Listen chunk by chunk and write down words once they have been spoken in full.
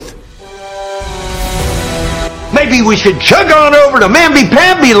Maybe we should chug on over to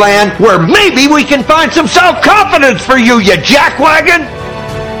Mamby-Pamby land where maybe we can find some self-confidence for you, you jackwagon!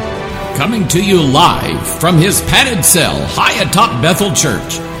 Coming to you live from his padded cell high atop Bethel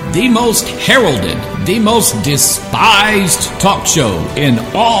Church, the most heralded, the most despised talk show in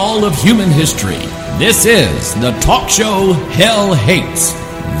all of human history. This is the talk show Hell Hates.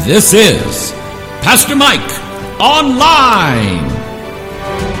 This is Pastor Mike Online.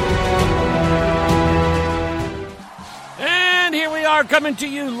 And here we are coming to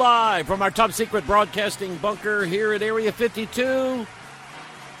you live from our top secret broadcasting bunker here at Area 52.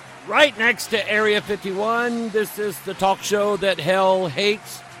 Right next to Area 51. This is the talk show that hell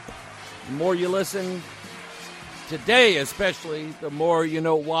hates. The more you listen, today especially, the more you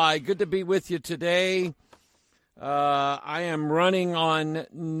know why. Good to be with you today. I am running on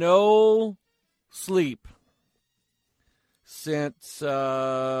no sleep since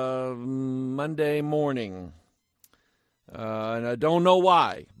Monday morning. And I don't know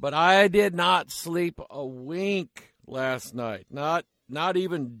why, but I did not sleep a wink last night. Not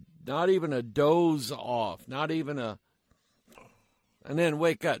even a doze off, and then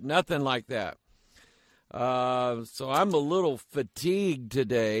wake up, nothing like that. So I'm a little fatigued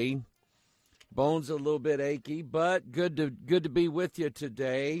today. Bones a little bit achy, but good to be with you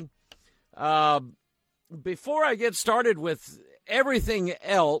today. Before I get started with everything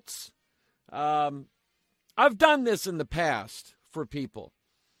else, I've done this in the past for people.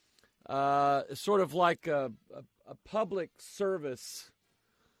 Sort of like a public service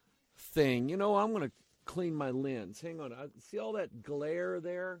thing. You know, I'm going to clean my lens. Hang on. See all that glare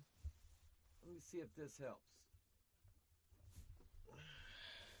there? Let me see if this helps.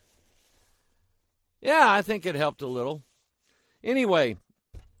 Yeah, I think it helped a little. Anyway,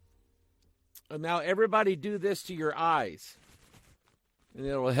 now everybody do this to your eyes, and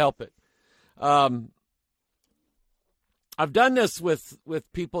it'll help it. I've done this with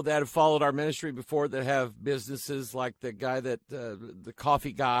people that have followed our ministry before that have businesses like the guy that the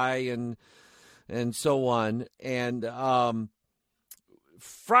coffee guy and so on. And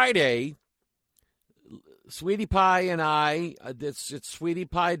Friday, Sweetie Pie and I, it's Sweetie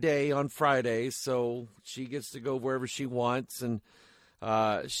Pie Day on Friday, so she gets to go wherever she wants. And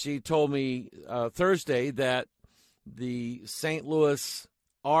she told me Thursday that the St. Louis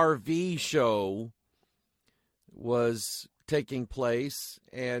RV show was taking place,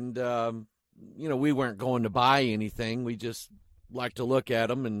 and we weren't going to buy anything. We just like to look at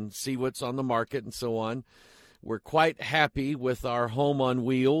them and see what's on the market and so on. We're quite happy with our home on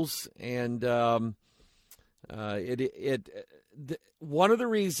wheels, and one of the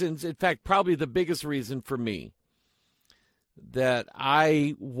reasons, in fact, probably the biggest reason for me that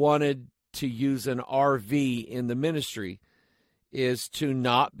I wanted to use an RV in the ministry is to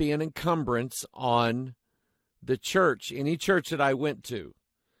not be an encumbrance on the church, any church that I went to,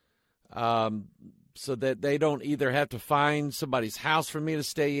 so that they don't either have to find somebody's house for me to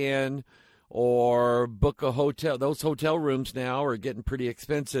stay in or book a hotel. Those hotel rooms now are getting pretty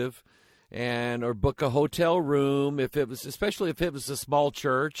expensive, or book a hotel room especially if it was a small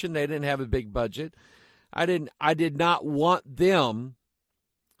church and they didn't have a big budget. I did not want them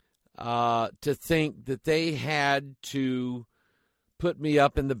to think that they had to put me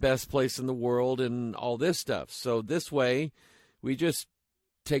up in the best place in the world and all this stuff. So this way, we just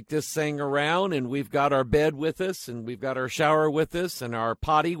take this thing around, and we've got our bed with us, and we've got our shower with us, and our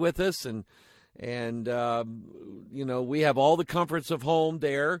potty with us, and we have all the comforts of home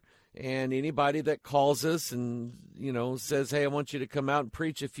there. And anybody that calls us and says, "Hey, I want you to come out and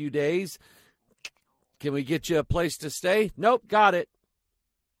preach a few days. Can we get you a place to stay?" Nope, got it.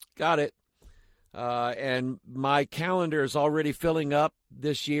 And my calendar is already filling up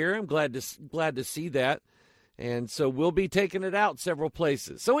this year. I'm glad to see that. And so we'll be taking it out several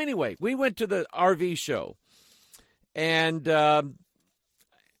places. So anyway, we went to the RV show, and I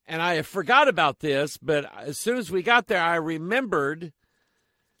forgot about this, but as soon as we got there, I remembered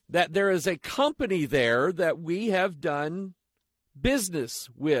that there is a company there that we have done business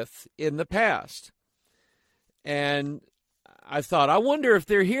with in the past. And I thought, I wonder if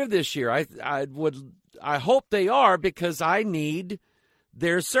they're here this year. I hope they are, because I need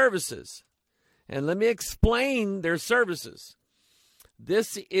their services. And let me explain their services.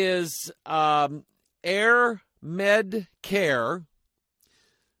 This is Air Med Care.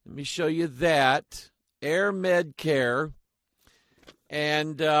 Let me show you that. Air Med Care.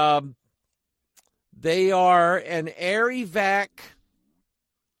 And they are an air evac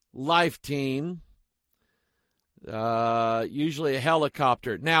life team. Usually a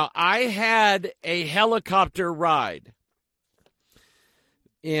helicopter. Now, I had a helicopter ride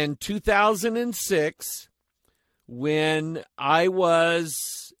in 2006 when I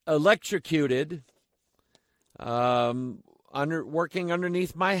was electrocuted, working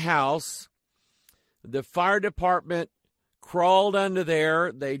underneath my house. The fire department crawled under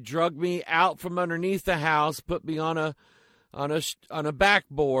there. They drug me out from underneath the house, put me on a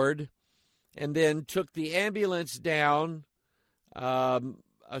backboard, and then took the ambulance down a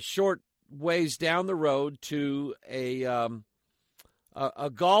short ways down the road to a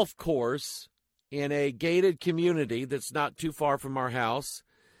golf course in a gated community that's not too far from our house.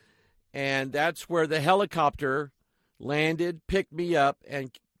 And that's where the helicopter landed, picked me up,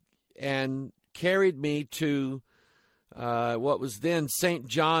 and carried me to what was then St.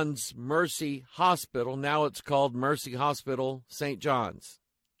 John's Mercy Hospital. Now it's called Mercy Hospital St. John's.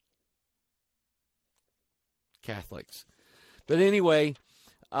 Catholics. But anyway,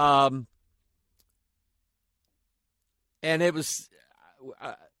 and it was,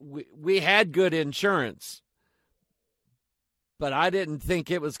 we had good insurance, but I didn't think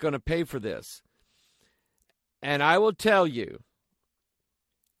it was going to pay for this. And I will tell you,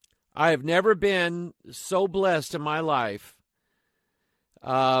 I have never been so blessed in my life.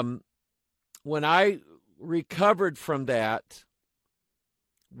 When I recovered from that,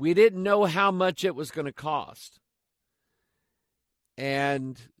 we didn't know how much it was going to cost.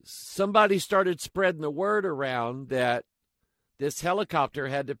 And somebody started spreading the word around that this helicopter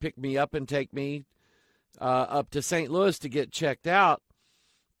had to pick me up and take me up to St. Louis to get checked out.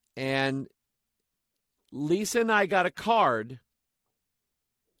 And Lisa and I got a card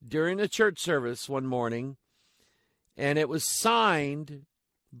during a church service one morning, and it was signed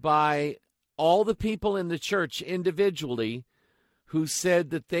by all the people in the church individually who said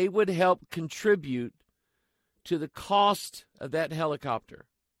that they would help contribute to the cost of that helicopter.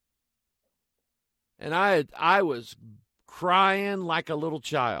 And I was crying like a little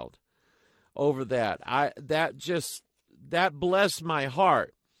child over that. That blessed my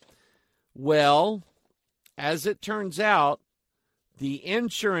heart. Well, as it turns out, the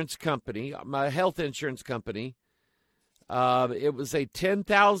insurance company, my health insurance company, it was a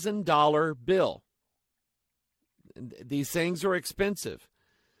 $10,000 bill. These things are expensive.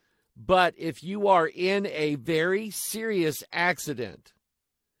 But if you are in a very serious accident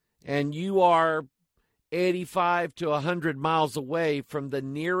and you are 85 to 100 miles away from the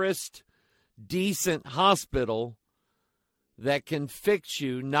nearest decent hospital that can fix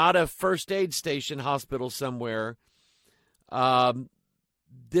you, not a first aid station hospital somewhere,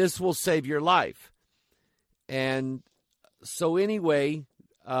 this will save your life. And so anyway,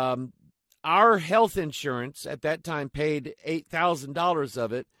 our health insurance at that time paid $8,000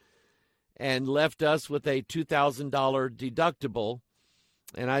 of it and left us with a $2,000 deductible.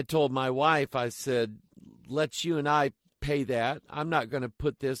 And I told my wife, I said, let's you and I pay that. I'm not going to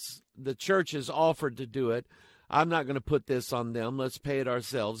put this, the church has offered to do it. I'm not going to put this on them. Let's pay it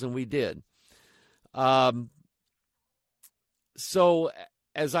ourselves. And we did. So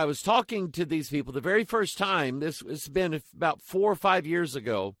as I was talking to these people, the very first time, this has been about 4 or 5 years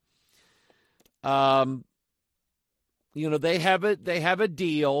ago, you know, they have a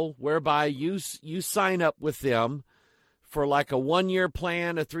deal whereby you sign up with them for like a 1-year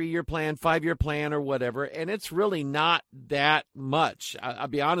plan, a 3-year plan, 5-year plan, or whatever, and it's really not that much. I'll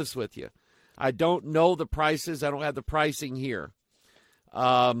be honest with you. I don't know the prices. I don't have the pricing here.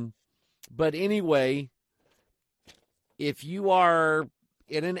 But anyway, if you are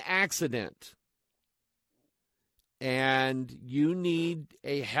in an accident and you need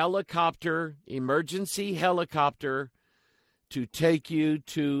a helicopter, emergency helicopter, to take you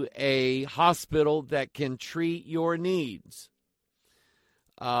to a hospital that can treat your needs,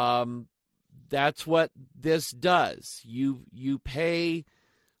 that's what this does. You pay,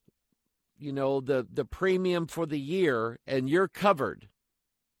 you know, the premium for the year, and you're covered.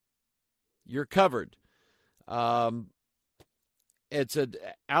 You're covered. It's an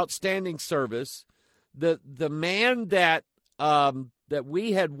outstanding service. The man that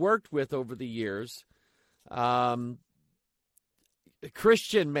we had worked with over the years, a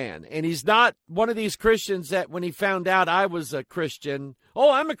Christian man, and he's not one of these Christians that when he found out I was a Christian,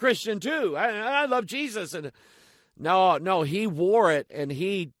 oh, I'm a Christian too, I love Jesus. And no, he wore it, and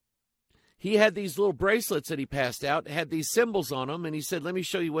he had these little bracelets that he passed out, had these symbols on them, and he said, let me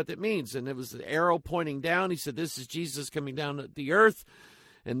show you what that means. And it was an arrow pointing down. He said, this is Jesus coming down to the earth.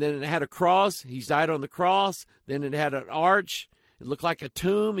 And then it had a cross. He died on the cross. Then it had an arch. It looked like a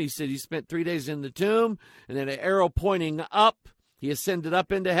tomb. He said he spent 3 days in the tomb. And then an arrow pointing up. He ascended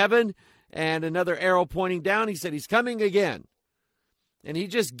up into heaven. And another arrow pointing down. He said he's coming again. And he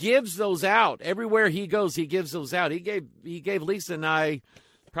just gives those out. Everywhere he goes, he gives those out. He gave Lisa and I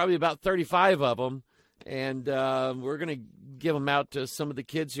probably about 35 of them. and we're going to give them out to some of the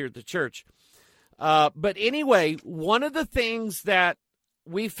kids here at the church. But anyway, one of the things that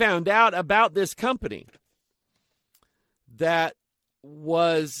we found out about this company that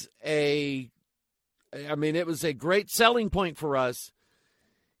was it was a great selling point for us,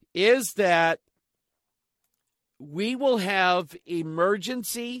 is that we will have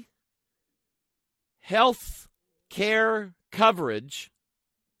emergency health care coverage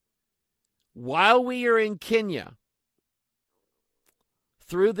while we are in Kenya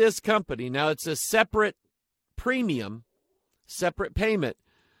through this company. Now, it's a separate premium, separate payment,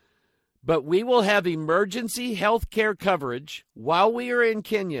 but we will have emergency health care coverage while we are in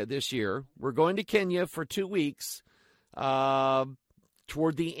Kenya this year. We're going to Kenya for 2 weeks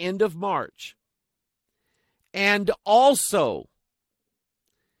toward the end of March. And also,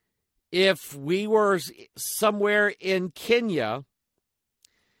 if we were somewhere in Kenya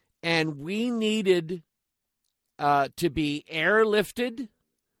and we needed to be airlifted,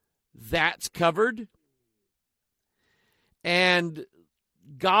 that's covered. And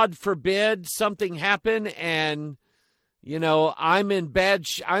God forbid something happen and, I'm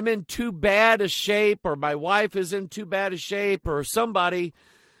in too bad a shape, or my wife is in too bad a shape, or somebody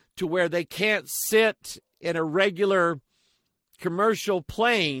to where they can't sit in a regular commercial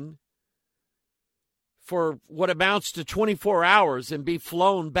plane for what amounts to 24 hours and be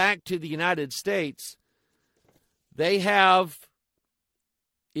flown back to the United States. They have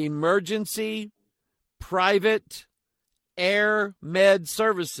emergency private air med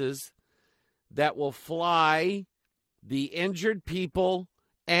services that will fly the injured people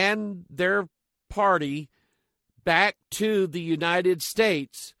and their party back to the United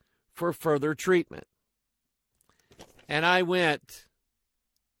States for further treatment. And I went,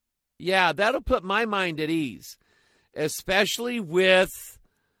 yeah, that'll put my mind at ease, especially with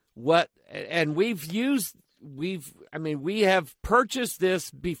and we have purchased this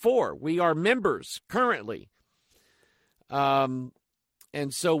before. We are members currently. And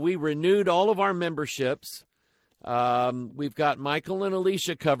so we renewed all of our memberships. We've got Michael and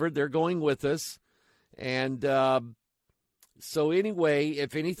Alicia covered. They're going with us. And so anyway,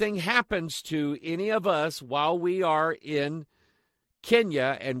 if anything happens to any of us while we are in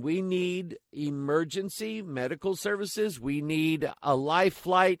Kenya and we need emergency medical services, we need a life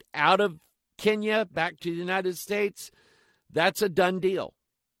flight out of Kenya back to the United States, that's a done deal.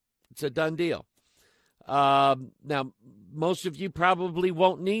 It's a done deal. Now, most of you probably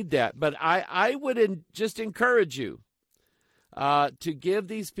won't need that, but I would just encourage you to give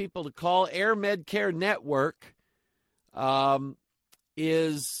these people a call. Air Med Care Network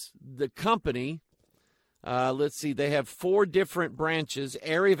is the company. Let's see, they have 4 different branches.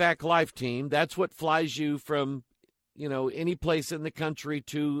 Air Evac Life Team, that's what flies you from, any place in the country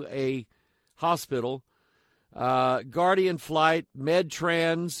to a hospital. Guardian Flight,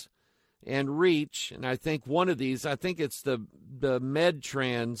 MedTrans, and Reach. And I think one of these, it's the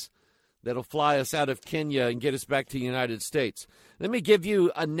MedTrans that'll fly us out of Kenya and get us back to the United States. Let me give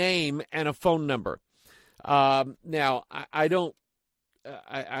you a name and a phone number. Now, I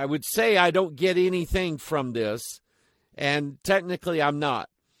would say I don't get anything from this, and technically I'm not.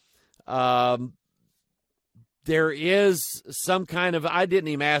 There is some kind of, I didn't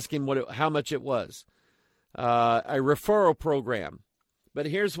even ask him how much it was, a referral program. But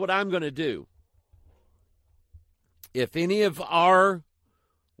here's what I'm going to do. If any of our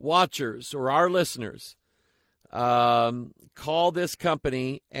watchers or our listeners call this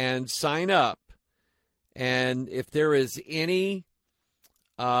company and sign up, and if there is any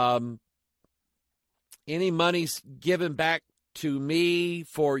money given back to me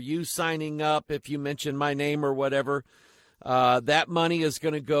for you signing up, if you mention my name or whatever, that money is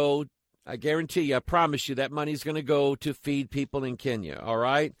going to go, I guarantee you, I promise you, that money is going to go to feed people in Kenya, all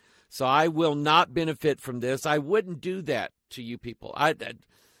right? So I will not benefit from this. I wouldn't do that to you people.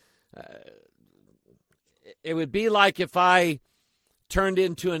 It would be like if I turned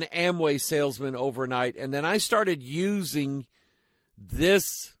into an Amway salesman overnight, and then I started using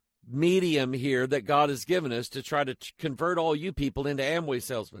this medium here that God has given us to try to convert all you people into Amway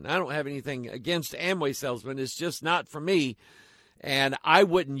salesmen. I don't have anything against Amway salesmen. It's just not for me, and I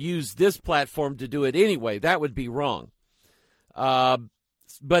wouldn't use this platform to do it anyway. That would be wrong.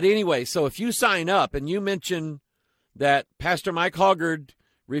 But anyway, so if you sign up and you mention that Pastor Mike Hoggard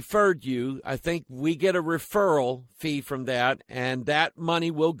referred you, I think we get a referral fee from that, and that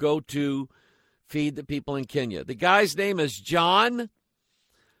money will go to feed the people in Kenya. The guy's name is John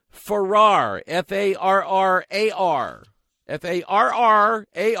Farrar, F-A-R-R-A-R, F-A-R-R-A-R.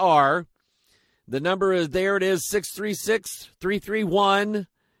 The number is, there it is, 636-331-8255,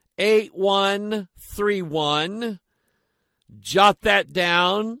 8131. Jot that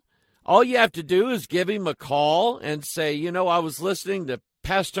down. All you have to do is give him a call and say, I was listening to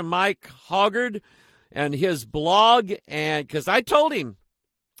Pastor Mike Hoggard and his blog, and because I told him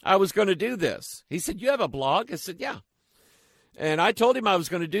I was going to do this. He said, "You have a blog?" I said, "Yeah." And I told him I was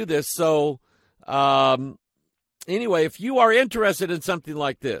going to do this. So anyway, if you are interested in something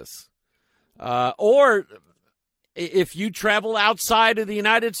like this, or if you travel outside of the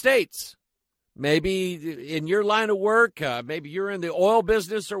United States, maybe in your line of work, maybe you're in the oil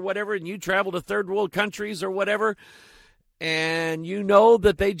business or whatever, and you travel to third world countries or whatever, and you know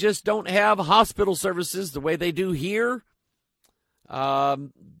that they just don't have hospital services the way they do here,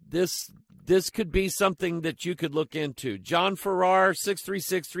 this could be something that you could look into. John Farrar,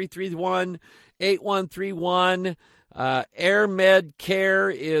 636-331-8131. AirMed Care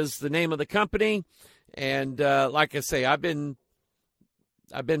is the name of the company. And like I say, I've been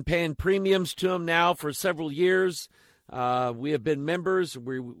paying premiums to them now for several years. We have been members.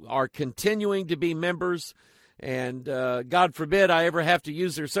 We are continuing to be members. And God forbid I ever have to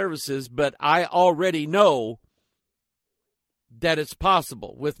use their services, but I already know that it's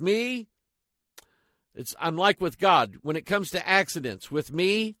possible. With me, I'm like with God. When it comes to accidents, with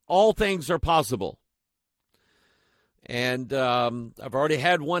me, all things are possible. And I've already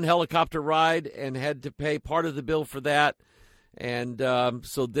had one helicopter ride and had to pay part of the bill for that. And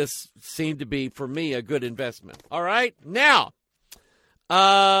so this seemed to be, for me, a good investment. All right. Now,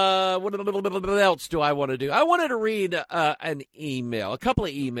 what else do I want to do? I wanted to read an email, a couple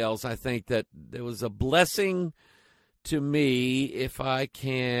of emails, I think, that there was a blessing to me. If I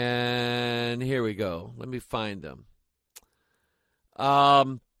can, here we go. Let me find them.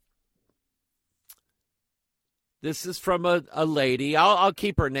 This is from a lady. I'll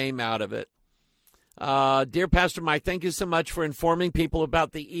keep her name out of it. Dear Pastor Mike, thank you so much for informing people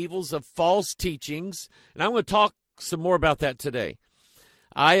about the evils of false teachings. And I'm going to talk some more about that today.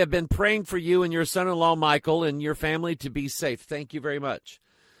 I have been praying for you and your son-in-law, Michael, and your family to be safe. Thank you very much.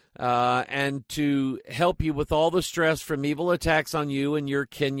 And to help you with all the stress from evil attacks on you and your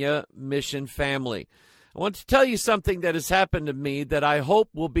Kenya mission family. I want to tell you something that has happened to me that I hope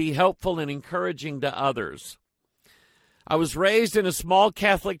will be helpful and encouraging to others. I was raised in a small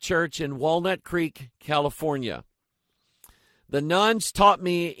Catholic church in Walnut Creek, California. The nuns taught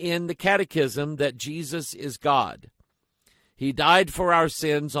me in the catechism that Jesus is God. He died for our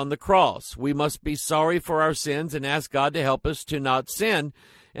sins on the cross. We must be sorry for our sins and ask God to help us to not sin.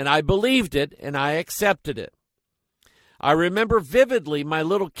 And I believed it, and I accepted it. I remember vividly my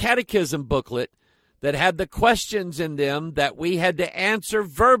little catechism booklet that had the questions in them that we had to answer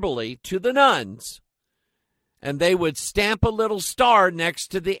verbally to the nuns. And they would stamp a little star next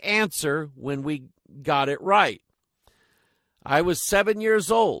to the answer when we got it right. I was 7 years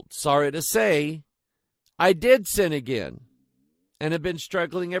old. Sorry to say, I did sin again and have been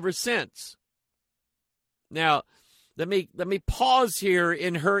struggling ever since. Now, let me pause here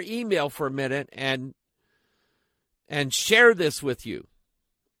in her email for a minute and share this with you.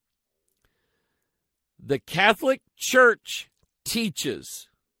 The Catholic Church teaches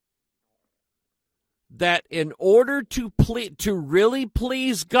that in order to really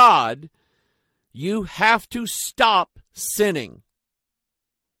please God, you have to stop sinning.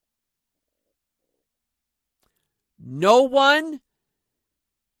 No one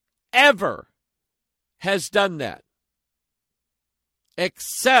ever has done that.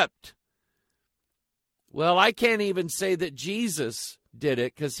 Except, well, I can't even say that Jesus did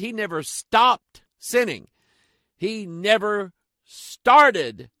it because he never stopped sinning. He never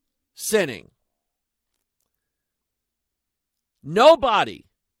started sinning. Nobody,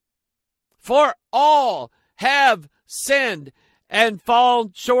 for all have sinned and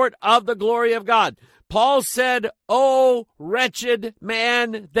fallen short of the glory of God. Paul said, "O wretched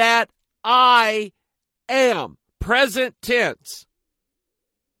man that I am." Present tense.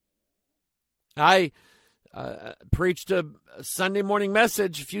 I preached a Sunday morning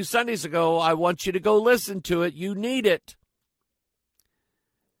message a few Sundays ago. I want you to go listen to it. You need it.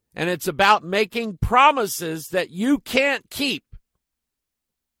 And it's about making promises that you can't keep.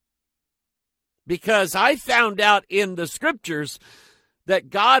 Because I found out in the scriptures that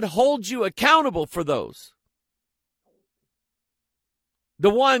God holds you accountable for those. The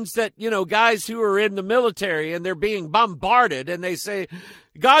ones that, guys who are in the military and they're being bombarded and they say,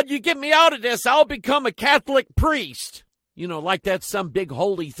 "God, you get me out of this, I'll become a Catholic priest." Like that's some big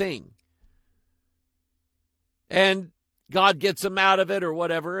holy thing. And God gets them out of it or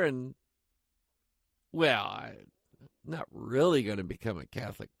whatever. And, well, I'm not really going to become a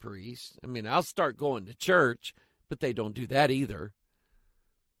Catholic priest. I mean, I'll start going to church, but they don't do that either.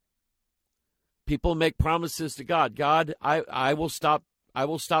 People make promises to God. God, I will stop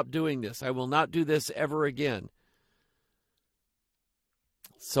doing this. I will not do this ever again.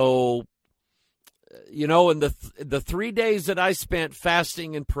 So, in the 3 days that I spent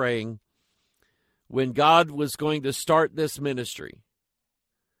fasting and praying when God was going to start this ministry,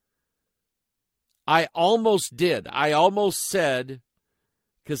 I almost did. I almost said,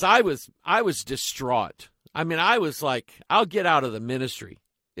 because I was distraught. I mean, I was like, I'll get out of the ministry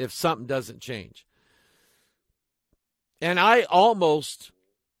if something doesn't change. And I almost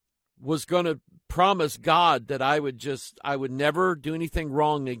was going to promise God that I would never do anything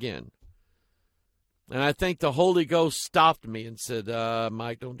wrong again. And I think the Holy Ghost stopped me and said,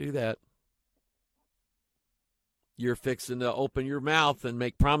 Mike, don't do that. You're fixing to open your mouth and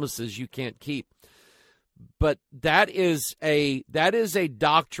make promises you can't keep. But that is a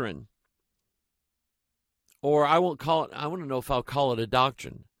doctrine, or I want to know if I'll call it a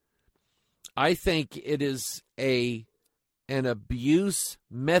doctrine. I think it is an abuse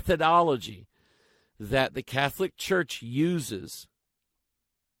methodology that the Catholic Church uses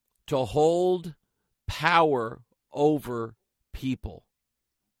to hold power over people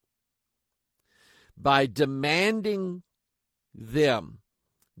by demanding them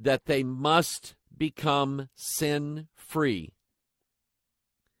that they must become sin-free.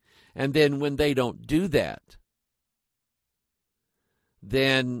 And then when they don't do that,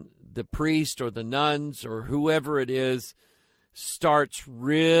 then the priest or the nuns or whoever it is starts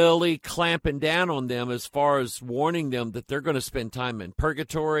really clamping down on them as far as warning them that they're going to spend time in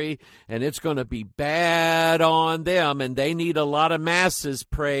purgatory and it's going to be bad on them and they need a lot of masses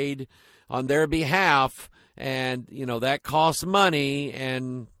prayed on their behalf, and that costs money.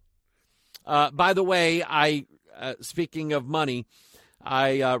 And by the way, speaking of money,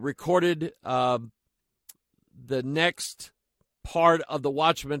 I recorded the next part of the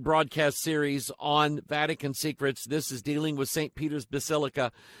Watchman broadcast series on Vatican Secrets. This is dealing with St. Peter's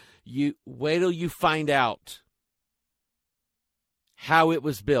Basilica. You wait till you find out how it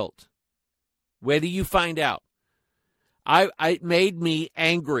was built. Wait till you find out. It made me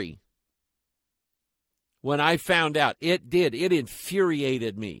angry when I found out. It did. It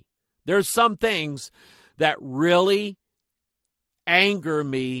infuriated me. There's some things that really anger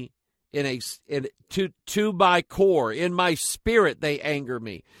me to my core. In my spirit, they anger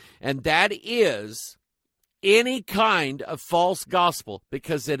me. And that is any kind of false gospel,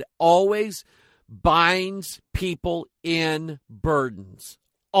 because it always binds people in burdens.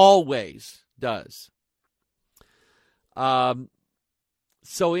 Always does.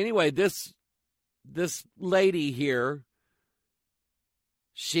 So anyway, this lady here,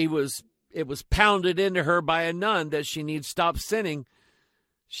 it was pounded into her by a nun that she needs to stop sinning.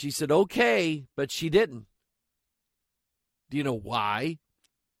 She said, okay, but she didn't. Do you know why?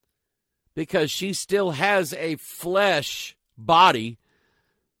 Because she still has a flesh body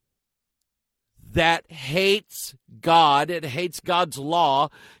that hates God. It hates God's law.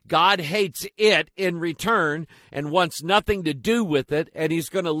 God hates it in return and wants nothing to do with it. And he's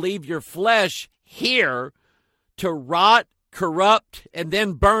going to leave your flesh here to rot, corrupt, and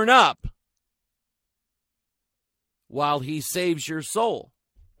then burn up while he saves your soul.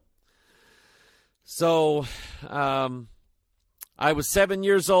 So, I was 7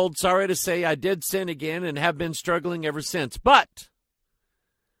 years old. Sorry to say I did sin again and have been struggling ever since. But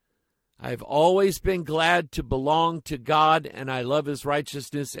I've always been glad to belong to God, and I love his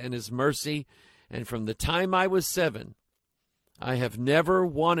righteousness and his mercy. And from the time I was 7, I have never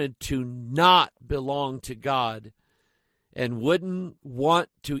wanted to not belong to God and wouldn't want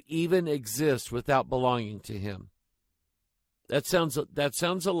to even exist without belonging to him. That sounds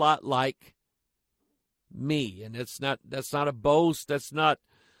a lot like me, and that's not a boast. That's not,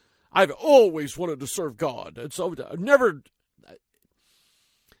 I've always wanted to serve God, and so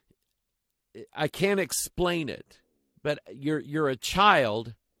I can't explain it, but you're a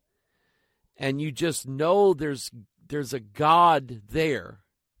child, and you just know there's a God there,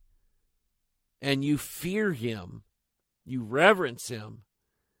 and you fear him, you reverence him,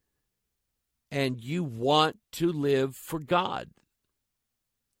 and you want to live for God.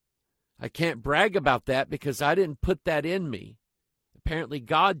 I can't brag about that because I didn't put that in me. Apparently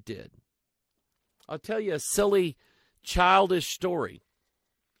God did. I'll tell you a silly, childish story.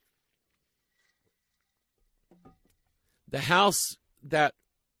 The house that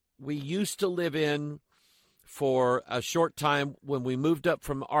we used to live in for a short time when we moved up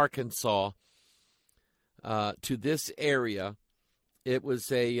from Arkansas to this area, it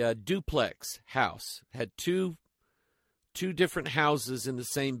was a duplex house. Had two different houses in the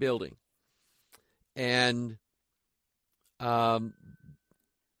same building. And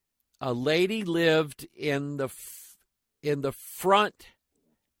a lady lived in the front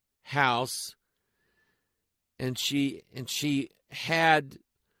house, and she had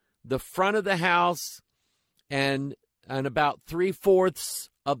the front of the house and about 3/4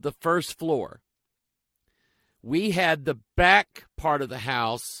 of the first floor. We had the back part of the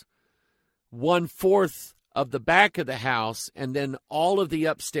house, 1/4 of the back of the house, and then all of the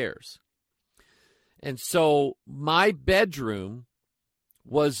upstairs. And so my bedroom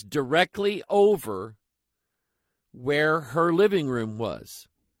was directly over where her living room was.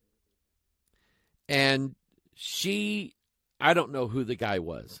 And I don't know who the guy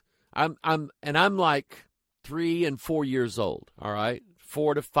was. I'm like 3 and 4 years old, all right?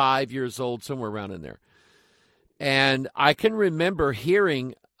 4 to 5 years old, somewhere around in there. And I can remember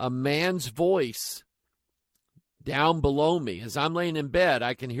hearing a man's voice down below me. As I'm laying in bed,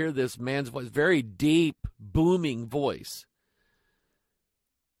 I can hear this man's voice, very deep, booming voice.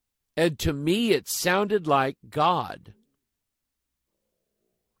 And to me, it sounded like God.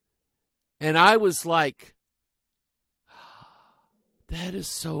 And I was like, that is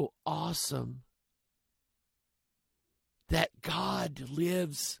so awesome that God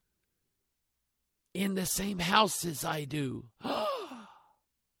lives in the same house as I do.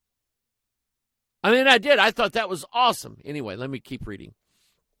 I mean, I did. I thought that was awesome. Anyway, let me keep reading.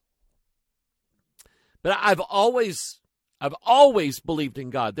 But I've always believed in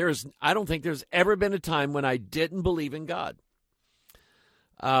God. I don't think there's ever been a time when I didn't believe in God.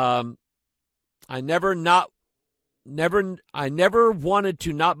 I never wanted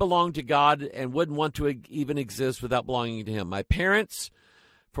to not belong to God and wouldn't want to even exist without belonging to Him. My parents,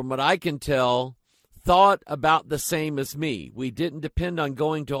 from what I can tell, thought about the same as me. We didn't depend on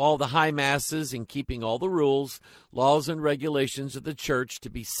going to all the high masses and keeping all the rules, laws, and regulations of the church to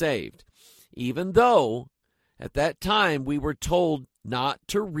be saved, even though at that time we were told not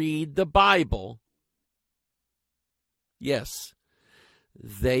to read the Bible. Yes,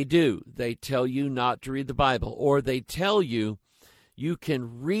 they do. They tell you not to read the Bible, or they tell you you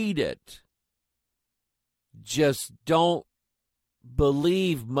can read it, just don't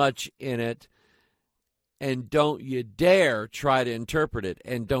believe much in it, and don't you dare try to interpret it,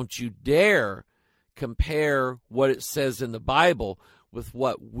 and don't you dare compare what it says in the Bible with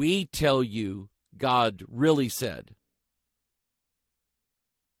what we tell you God really said.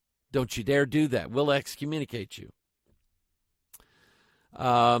 Don't you dare do that. We'll excommunicate you.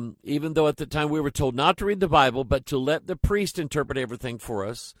 Even though at the time we were told not to read the Bible, but to let the priest interpret everything for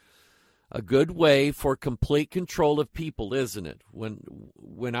us. A good way for complete control of people, isn't it?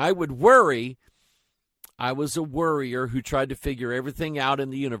 When I would worry, I was a worrier who tried to figure everything out in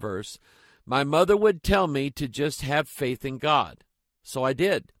the universe. My mother would tell me to just have faith in God. So I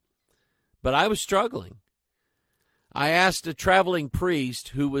did. But I was struggling. I asked a traveling priest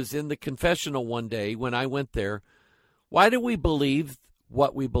who was in the confessional one day when I went there, why do we believe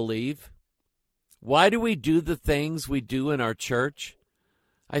what we believe? Why do we do the things we do in our church?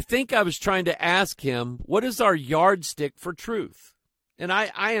 I think I was trying to ask him, what is our yardstick for truth? And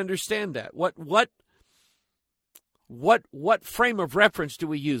I understand that. What frame of reference do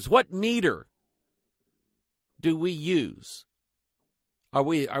we use? What meter do we use? Are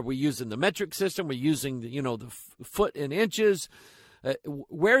we using the metric system? Are we using the foot and inches?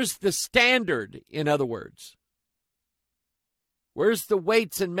 Where's the standard, in other words? Where's the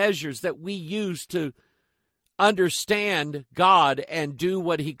weights and measures that we use to understand God and do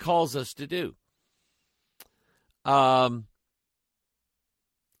what He calls us to do?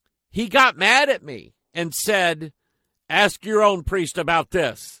 He got mad at me and said, ask your own priest about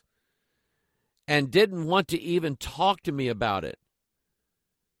this, and didn't want to even talk to me about it.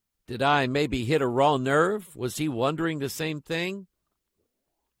 Did I maybe hit a raw nerve? Was he wondering the same thing?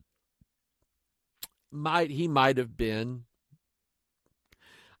 He might have been.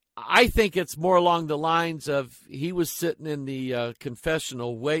 I think it's more along the lines of he was sitting in the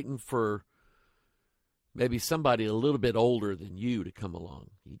confessional waiting for maybe somebody a little bit older than you to come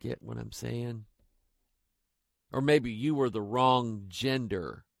along. You get what I'm saying? Or maybe you were the wrong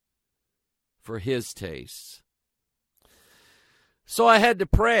gender for his tastes. So I had to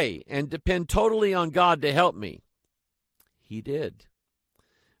pray and depend totally on God to help me. He did.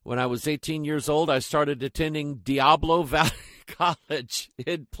 When I was 18 years old, I started attending Diablo Valley College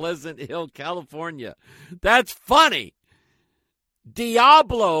in Pleasant Hill, California. That's funny.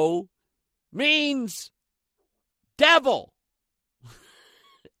 Diablo means devil.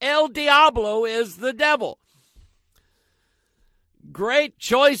 El Diablo is the devil. Great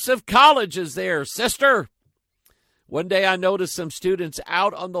choice of colleges there, sister. One day I noticed some students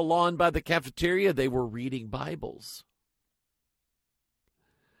out on the lawn by the cafeteria. They were reading Bibles.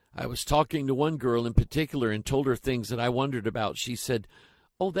 I was talking to one girl in particular and told her things that I wondered about. She said,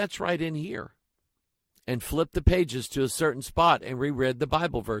 "Oh, that's right in here," and flipped the pages to a certain spot and reread the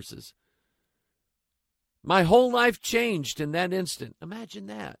Bible verses. My whole life changed in that instant. Imagine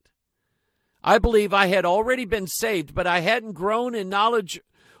that. I believe I had already been saved, but I hadn't grown in knowledge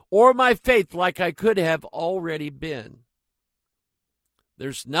or my faith like I could have already been.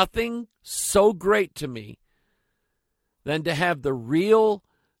 There's nothing so great to me than to have the real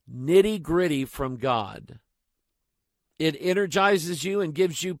nitty-gritty from God. It energizes you and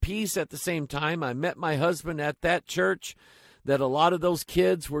gives you peace at the same time. I met my husband at that church that a lot of those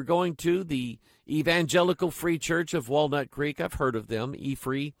kids were going to, the Evangelical Free Church of Walnut Creek. I've heard of them,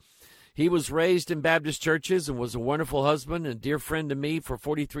 E-Free. He was raised in Baptist churches and was a wonderful husband and dear friend to me for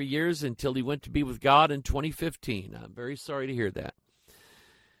 43 years until he went to be with God in 2015. I'm very sorry to hear that.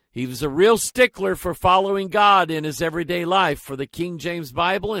 He was a real stickler for following God in his everyday life, for the King James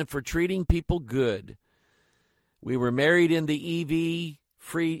Bible, and for treating people good. We were married in the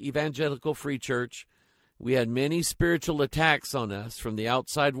Evangelical Free Church. We had many spiritual attacks on us from the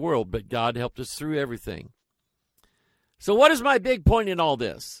outside world, but God helped us through everything. So what is my big point in all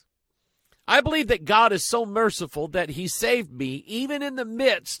this? I believe that God is so merciful that he saved me even in the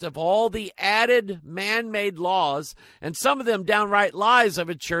midst of all the added man-made laws and some of them downright lies of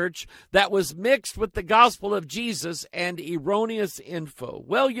a church that was mixed with the gospel of Jesus and erroneous info.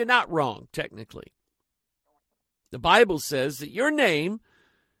 Well, you're not wrong, technically. The Bible says that your name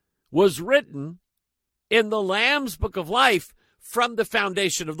was written in the Lamb's Book of Life from the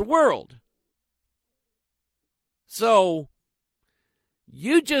foundation of the world. So,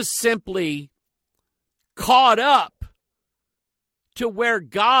 you just simply caught up to where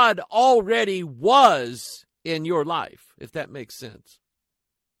God already was in your life, if that makes sense.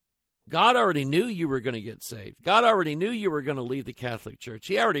 God already knew you were going to get saved. God already knew you were going to leave the Catholic Church.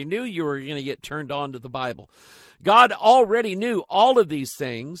 He already knew you were going to get turned on to the Bible. God already knew all of these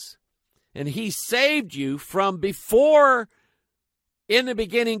things, and he saved you from before, in the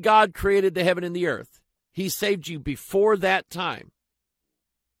beginning, God created the heaven and the earth. He saved you before that time.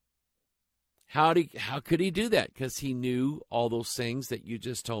 How could he do that? Because he knew all those things that you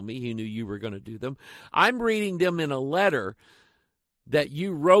just told me. He knew you were going to do them. I'm reading them in a letter that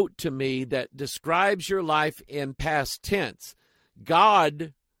you wrote to me that describes your life in past tense.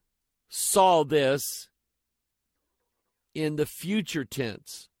 God saw this in the future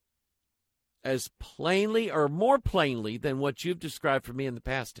tense as plainly or more plainly than what you've described for me in the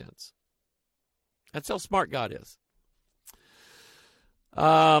past tense. That's how smart God is.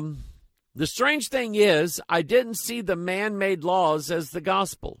 The strange thing is, I didn't see the man-made laws as the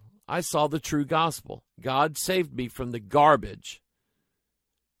gospel. I saw the true gospel. God saved me from the garbage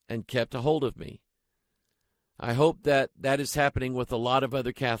and kept a hold of me. I hope that is happening with a lot of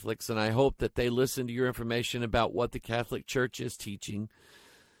other Catholics, and I hope that they listen to your information about what the Catholic Church is teaching.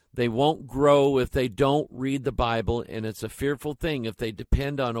 They won't grow if they don't read the Bible, and it's a fearful thing if they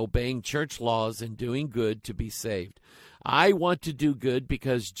depend on obeying church laws and doing good to be saved. I want to do good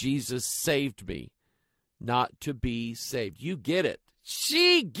because Jesus saved me, not to be saved. You get it.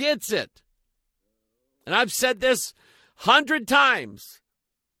 She gets it. And I've said this 100 times.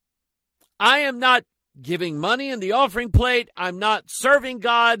 I am not giving money in the offering plate. I'm not serving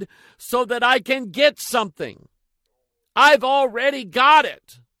God so that I can get something. I've already got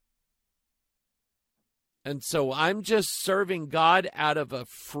it. And so I'm just serving God out of a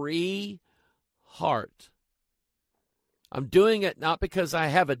free heart. I'm doing it not because I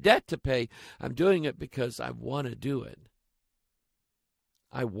have a debt to pay. I'm doing it because I want to do it.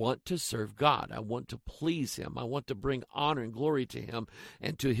 I want to serve God. I want to please him. I want to bring honor and glory to him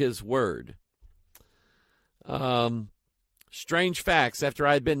and to his word. Strange facts. After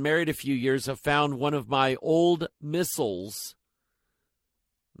I had been married a few years, I found one of my old missiles.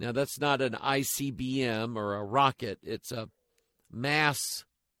 Now, that's not an ICBM or a rocket. It's a mass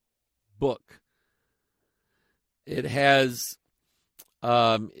book. It has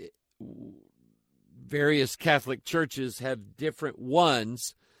various Catholic churches have different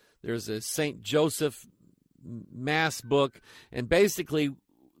ones. There's a St. Joseph Mass book, and basically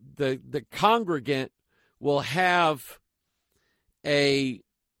the congregant will have a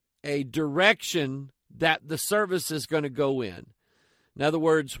direction that the service is going to go in. In other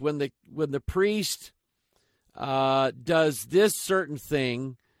words, when the priest does this certain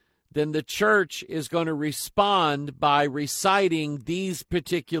thing, then the church is going to respond by reciting these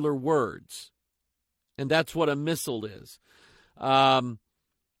particular words. And that's what a missal is. When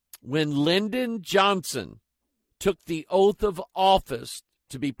Lyndon Johnson took the oath of office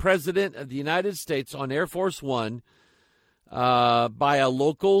to be president of the United States on Air Force One, by a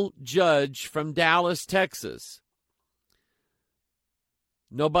local judge from Dallas, Texas.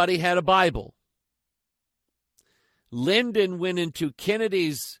 Nobody had a Bible. Lyndon went into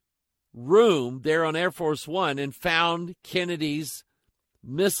Kennedy's room there on Air Force One and found Kennedy's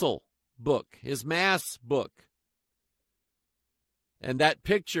missile book, his mass book. And that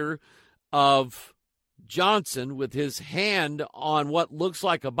picture of Johnson with his hand on what looks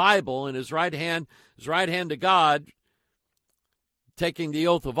like a Bible and his right hand to God, taking the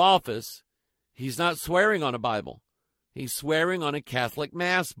oath of office, he's not swearing on a Bible. He's swearing on a Catholic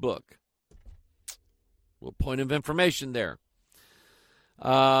mass book. Little point of information there.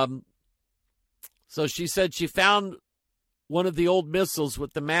 So she said she found one of the old missals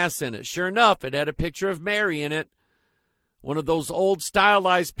with the mass in it. Sure enough, it had a picture of Mary in it. One of those old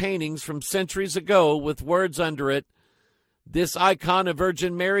stylized paintings from centuries ago with words under it. This icon of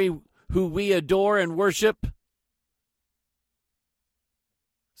Virgin Mary who we adore and worship.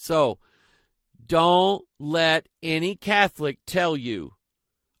 So, don't let any Catholic tell you,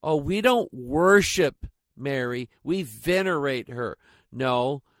 oh, we don't worship Mary, we venerate her.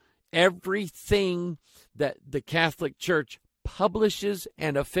 No, everything that the Catholic Church publishes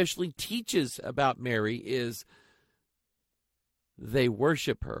and officially teaches about Mary is they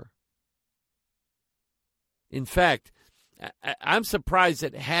worship her. In fact, I'm surprised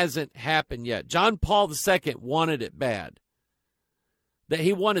it hasn't happened yet. John Paul II wanted it bad. That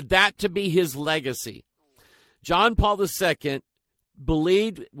he wanted that to be his legacy. John Paul II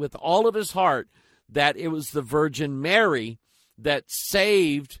believed with all of his heart that it was the Virgin Mary that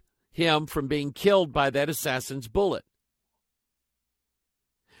saved him from being killed by that assassin's bullet.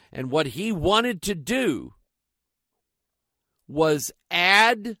 And what he wanted to do was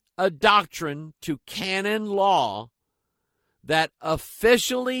add a doctrine to canon law that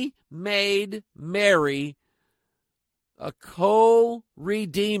officially made Mary a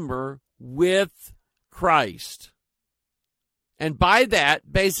co-redeemer with Christ. And by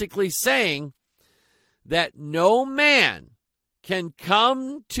that, basically saying that no man can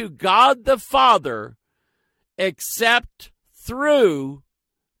come to God the Father except through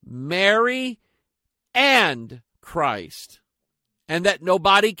Mary and Christ. And that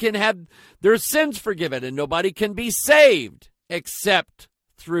nobody can have their sins forgiven and nobody can be saved except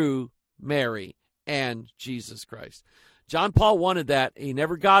through Mary and Jesus Christ. John Paul wanted that. He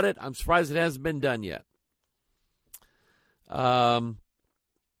never got it. I'm surprised it hasn't been done yet. I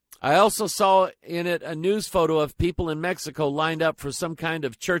also saw in it a news photo of people in Mexico lined up for some kind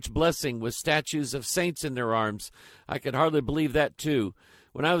of church blessing with statues of saints in their arms. I could hardly believe that, too.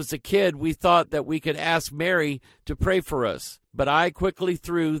 When I was a kid, we thought that we could ask Mary to pray for us, but I quickly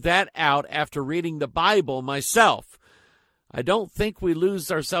threw that out after reading the Bible myself. I don't think we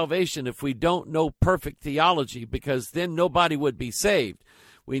lose our salvation if we don't know perfect theology, because then nobody would be saved.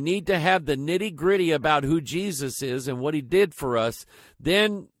 We need to have the nitty-gritty about who Jesus is and what he did for us,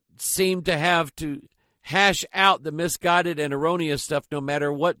 then seem to have to hash out the misguided and erroneous stuff no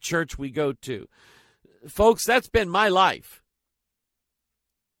matter what church we go to. Folks, that's been my life.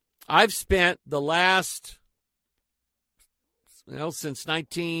 I've spent the last, since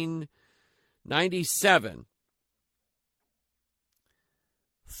 1997,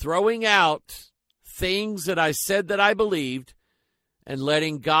 throwing out things that I said that I believed and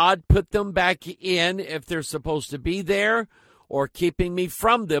letting God put them back in if they're supposed to be there, or keeping me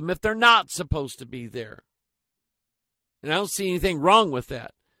from them if they're not supposed to be there. And I don't see anything wrong with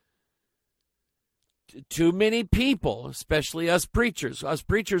that. Too many people, especially us preachers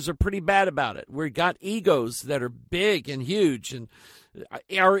are pretty bad about it. We've got egos that are big and huge, and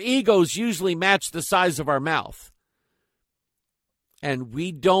our egos usually match the size of our mouth. And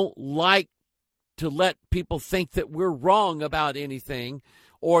we don't like to let people think that we're wrong about anything,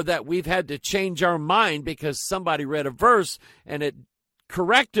 or that we've had to change our mind because somebody read a verse and it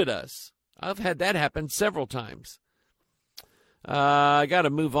corrected us. I've had that happen several times. I got to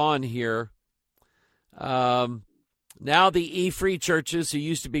move on here. Now the E-Free churches, who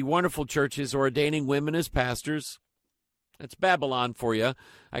used to be wonderful churches, are ordaining women as pastors. That's Babylon for you.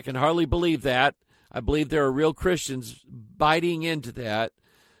 I can hardly believe that. I believe there are real Christians biting into that.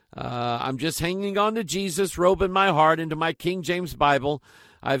 I'm just hanging on to Jesus, robing my heart into my King James Bible.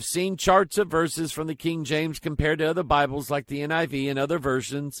 I've seen charts of verses from the King James compared to other Bibles like the NIV and other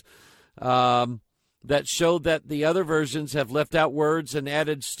versions that show that the other versions have left out words and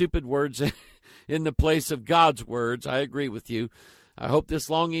added stupid words in the place of God's words. I agree with you. I hope this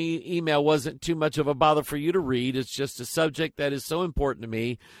long email wasn't too much of a bother for you to read. It's just a subject that is so important to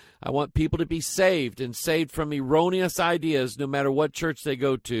me. I want people to be saved, and saved from erroneous ideas no matter what church they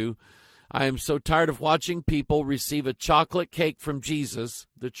go to. I am so tired of watching people receive a chocolate cake from Jesus,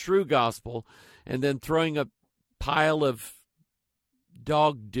 the true gospel, and then throwing a pile of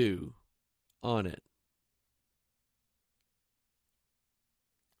dog dew on it.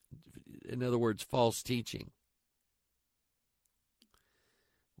 In other words, false teaching.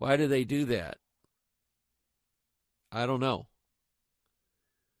 Why do they do that? I don't know.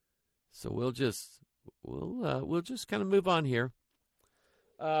 So we'll just kind of move on here.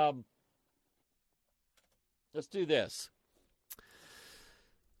 Let's do this.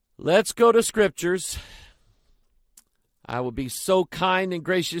 Let's go to scriptures. I will be so kind and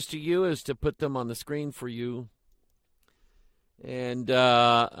gracious to you as to put them on the screen for you. And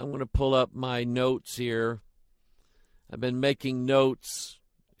I'm going to pull up my notes here. I've been making notes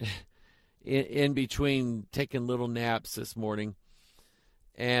in between taking little naps this morning.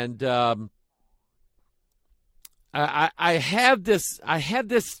 And I have this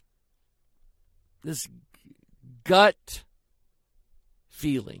gut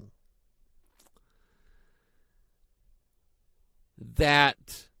feeling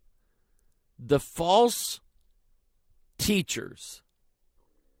that the false teachers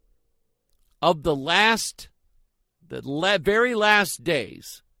of the very last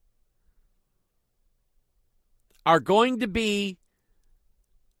days are going to be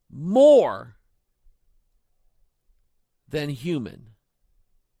more than human.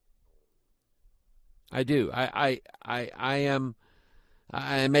 I do. I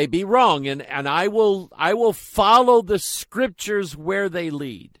may be wrong, and I will follow the scriptures where they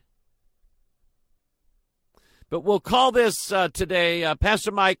lead. But we'll call this today,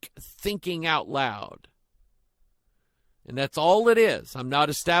 Pastor Mike, Thinking Out Loud. And that's all it is. I'm not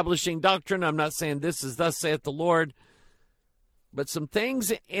establishing doctrine. I'm not saying this is thus saith the Lord. But some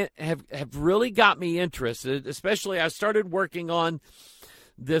things have really got me interested, especially I started working on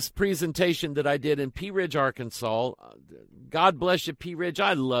this presentation that I did in Pea Ridge, Arkansas. God bless you, Pea Ridge.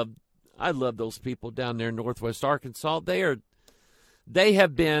 I love those people down there in Northwest Arkansas. They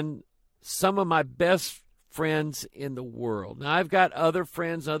have been some of my best friends in the world. Now, I've got other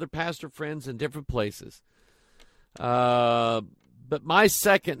friends, other pastor friends in different places. But my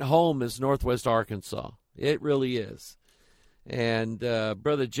second home is Northwest Arkansas. It really is. And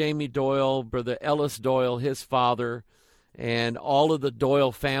Brother Jamie Doyle, Brother Ellis Doyle, his father, and all of the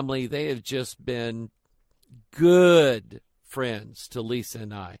Doyle family, they have just been good friends to Lisa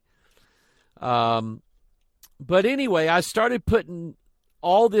and I. But anyway, I started putting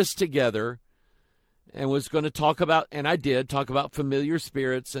all this together and was going to talk about, and I did talk about familiar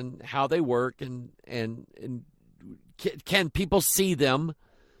spirits and how they work, and can people see them?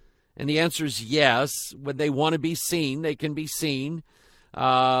 And the answer is yes. When they want to be seen, they can be seen.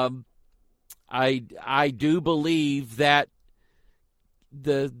 I do believe that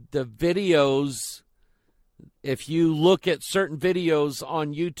the videos, if you look at certain videos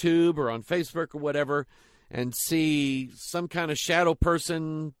on YouTube or on Facebook or whatever, and see some kind of shadow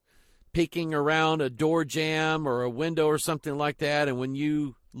person peeking around a door jamb or a window or something like that, and when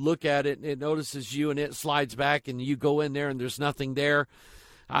you look at it, it notices you and it slides back, and you go in there and there's nothing there.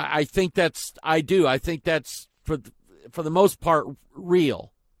 I think that's for the most part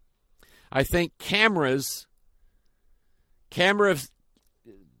real. I think video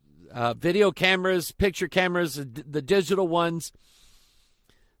cameras, picture cameras, the digital ones,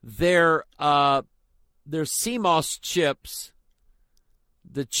 they're CMOS chips,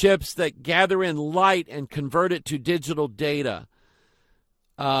 the chips that gather in light and convert it to digital data,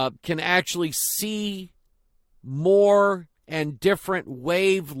 can actually see more and different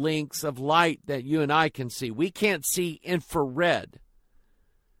wavelengths of light that you and I can see. We can't see infrared,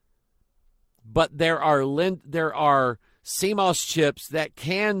 but there are CMOS chips that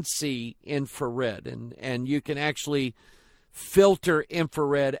can see infrared, and you can actually filter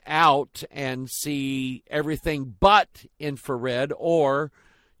infrared out and see everything but infrared, or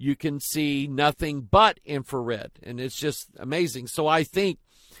you can see nothing but infrared, and it's just amazing. So I think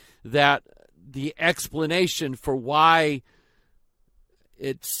that the explanation for why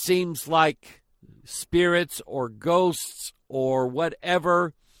it seems like spirits or ghosts or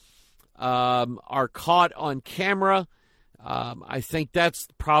whatever are caught on camera, I think that's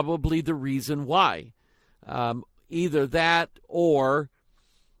probably the reason why. Either that, or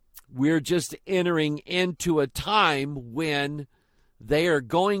we're just entering into a time when they are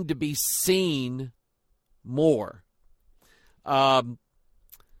going to be seen more.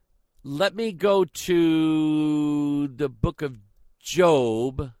 Let me go to the book of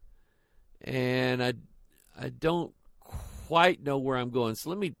Job, and I don't quite know where I'm going. So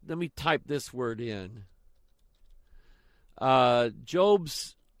let me type this word in.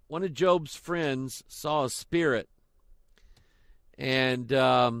 Job's Job's friends saw a spirit, and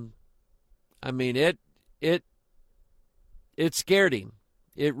I mean it scared him.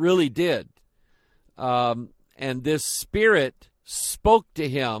 It really did. And this spirit spoke to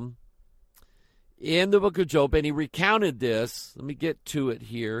him in the book of Job, and he recounted this. Let me get to it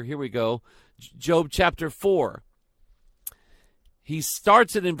here. Here we go. Job chapter 4. He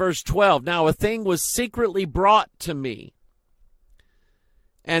starts it in verse 12. Now a thing was secretly brought to me,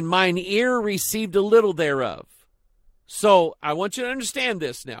 and mine ear received a little thereof. So I want you to understand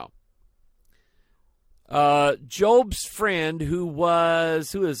this now. Job's friend, who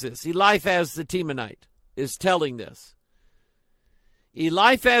is this? Eliphaz the Temanite, is telling this.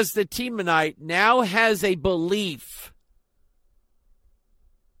 Eliphaz the Temanite now has a belief.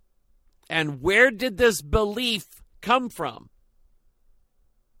 And where did this belief come from?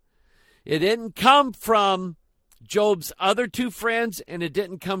 It didn't come from Job's other two friends, and it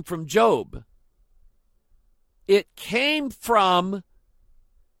didn't come from Job. It came from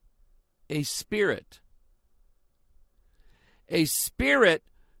a spirit. A spirit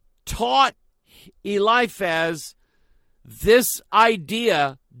taught Eliphaz this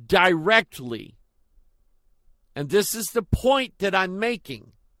idea directly. And this is the point that I'm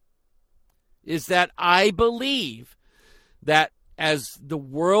making, is that I believe that as the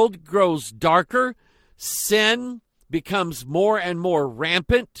world grows darker, sin becomes more and more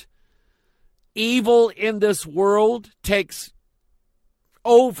rampant, evil in this world takes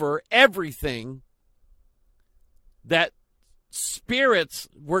over everything, that spirits,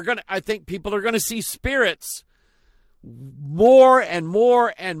 I think people are going to see spirits more and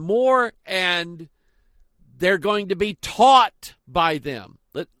more and more, and they're going to be taught by them.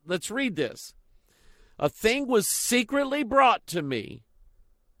 Let's read this. A thing was secretly brought to me,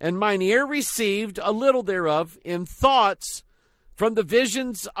 and mine ear received a little thereof in thoughts from the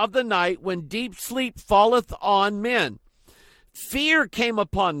visions of the night, when deep sleep falleth on men. Fear came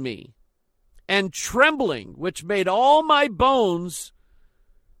upon me, and trembling, which made all my bones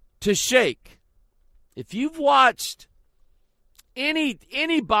to shake. If you've watched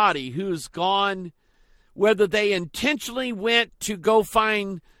anybody who's gone, whether they intentionally went to go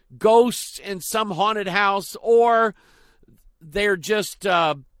find ghosts in some haunted house, or they're just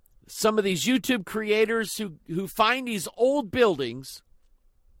some of these YouTube creators who find these old buildings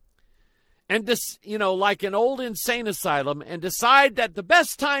and this, like an old insane asylum, and decide that the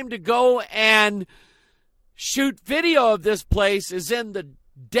best time to go and shoot video of this place is in the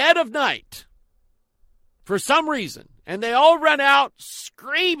dead of night for some reason. And they all run out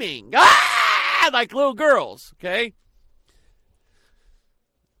screaming, ah, like little girls, okay?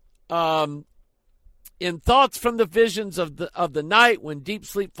 In thoughts from the visions of the night, when deep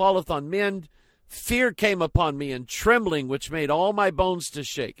sleep falleth on men, fear came upon me, and trembling, which made all my bones to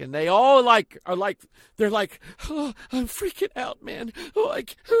shake. And they all they're like, oh, I'm freaking out, man.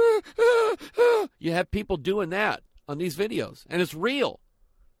 Like, you have people doing that on these videos, and it's real.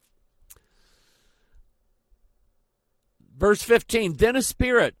 Verse 15, then a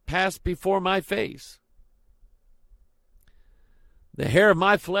spirit passed before my face. The hair of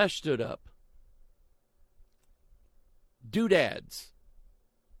my flesh stood up. Doodads,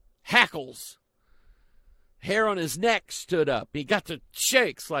 hackles, hair on his neck stood up. He got the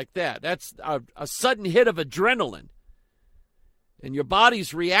shakes like that. That's a sudden hit of adrenaline. And your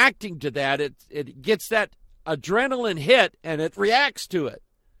body's reacting to that. It gets that adrenaline hit, and it reacts to it,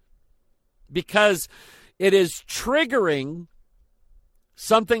 because it is triggering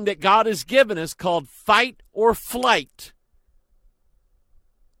something that God has given us called fight or flight.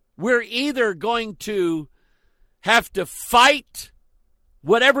 We're either going to have to fight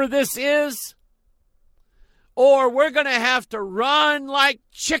whatever this is, or we're going to have to run like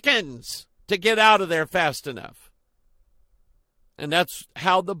chickens to get out of there fast enough. And that's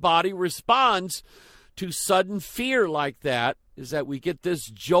how the body responds to sudden fear like that, is that we get this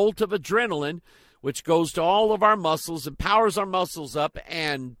jolt of adrenaline, which goes to all of our muscles and powers our muscles up.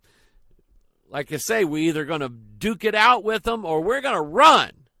 And like I say, we're either going to duke it out with them, or we're going to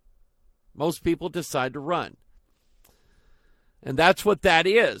run. Most people decide to run. And that's what that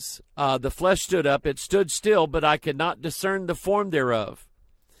is. The flesh stood up, it stood still, but I could not discern the form thereof.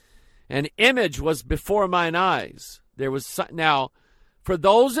 An image was before mine eyes. Now, for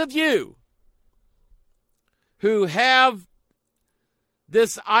those of you who have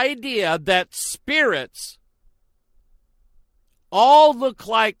this idea that spirits all look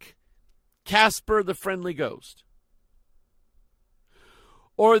like Casper the Friendly Ghost,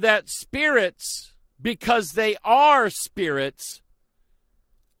 or that spirits, because they are spirits,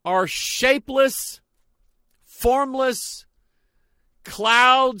 are shapeless, formless,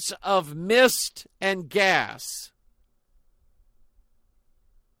 clouds of mist and gas.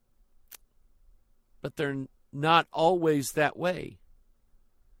 But they're not always that way.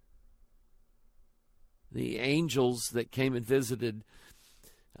 The angels that came and visited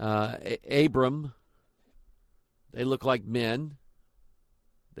Abram, they look like men.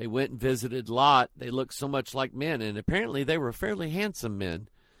 They went and visited Lot. They looked so much like men, and apparently they were fairly handsome men,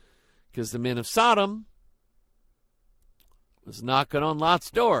 because the men of Sodom was knocking on Lot's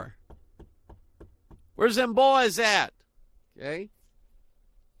door. Where's them boys at? Okay.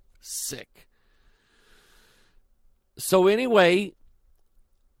 Sick. So anyway,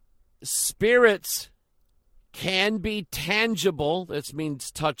 spirits can be tangible. That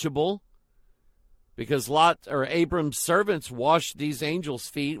means touchable. Because Lot or Abram's servants washed these angels'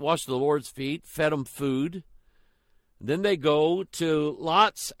 feet, washed the Lord's feet, fed them food. Then they go to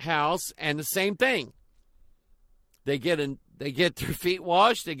Lot's house, and the same thing. They get their feet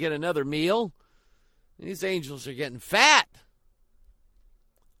washed. They get another meal. And these angels are getting fat,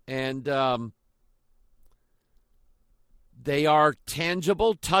 and they are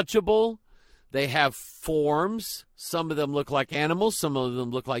tangible, touchable. They have forms. Some of them look like animals. Some of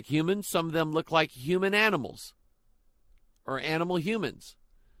them look like humans. Some of them look like human animals or animal humans.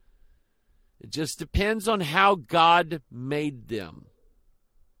 It just depends on how God made them.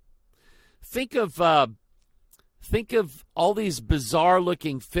 Think of all these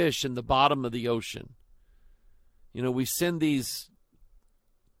bizarre-looking fish in the bottom of the ocean. You know, we send these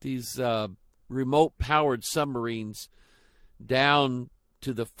remote-powered submarines down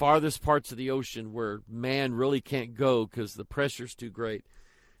to the farthest parts of the ocean where man really can't go because the pressure's too great.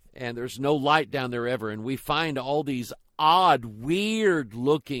 And there's no light down there ever. And we find all these odd,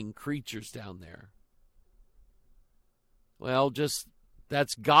 weird-looking creatures down there. Well,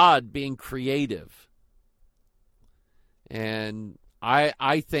 that's God being creative. And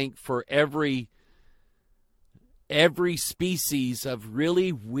I think for every species of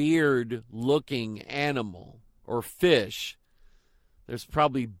really weird-looking animal or fish, there's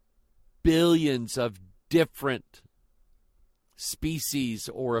probably billions of different species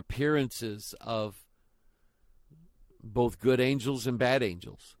or appearances of both good angels and bad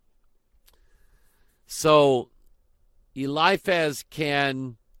angels. So Eliphaz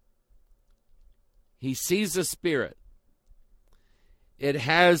he sees a spirit. It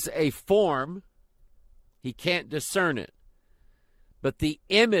has a form. He can't discern it. But the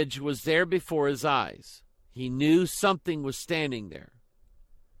image was there before his eyes. He knew something was standing there.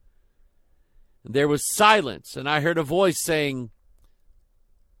 There was silence, and I heard a voice saying,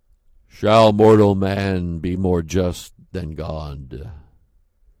 "Shall mortal man be more just than God?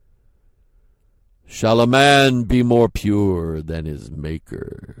 Shall a man be more pure than his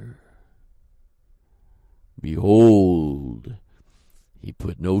Maker? Behold, he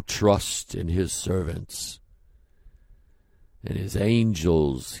put no trust in his servants, and his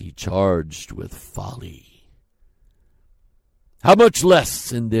angels he charged with folly. How much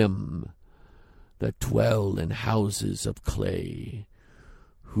less in them that dwell in houses of clay,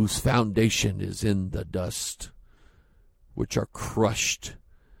 whose foundation is in the dust, which are crushed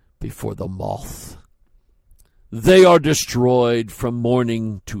before the moth. They are destroyed from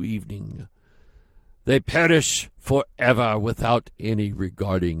morning to evening. They perish forever without any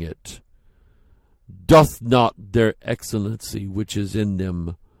regarding it. Doth not their excellency which is in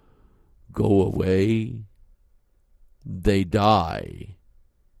them go away? They die,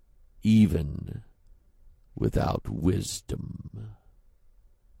 even without wisdom."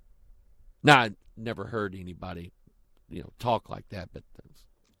 Now, I never heard anybody, talk like that, but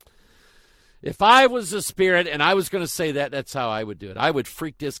if I was a spirit and I was going to say that, that's how I would do it. I would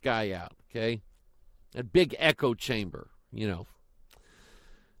freak this guy out, okay? A big echo chamber,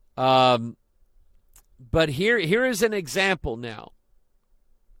 But here is an example now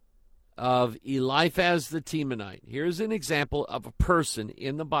of Eliphaz the Temanite. Here's an example of a person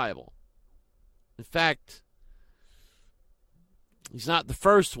in the Bible. In fact, he's not the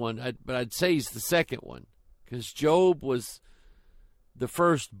first one, but I'd say he's the second one, because Job was the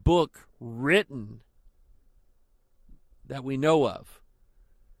first book written that we know of.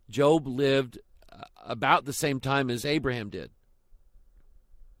 Job lived about the same time as Abraham did.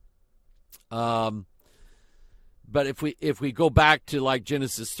 But if we go back to like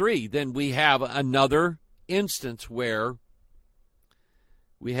Genesis 3, then we have another instance where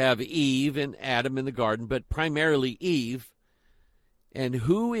we have Eve and Adam in the garden, but primarily Eve. And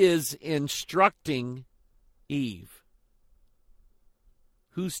who is instructing Eve?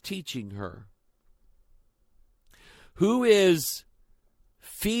 Who's teaching her? Who is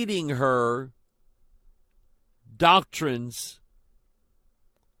feeding her doctrines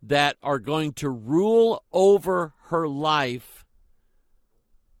that are going to rule over her life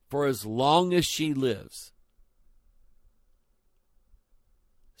for as long as she lives.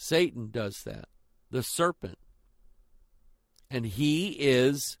 Satan does that, the serpent. And he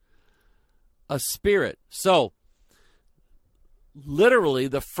is a spirit. So, literally,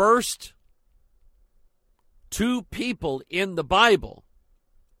 the first two people in the Bible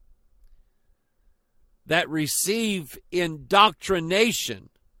that receive indoctrination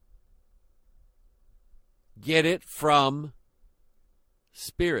get it from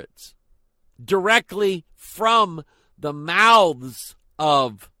spirits, directly from the mouths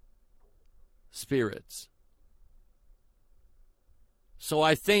of spirits. So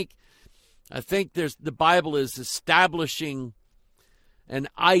I think the Bible is establishing an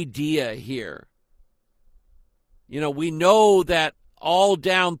idea here. You know, we know that all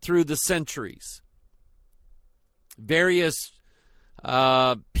down through the centuries, various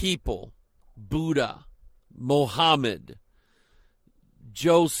people, Buddha, Mohammed,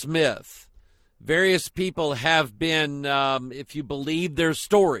 Joe Smith, various people have been, if you believe their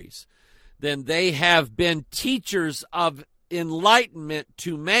stories, then they have been teachers of enlightenment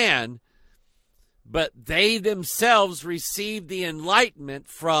to man, but they themselves received the enlightenment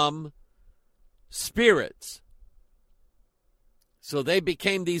from spirits. So they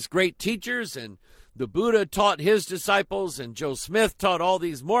became these great teachers, and the Buddha taught his disciples, and Joe Smith taught all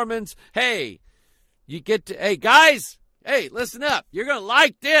these Mormons. Hey, hey guys, hey, listen up. You're going to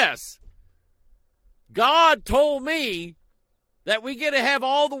like this. God told me that we get to have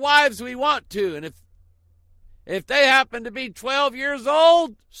all the wives we want to, and if they happen to be 12 years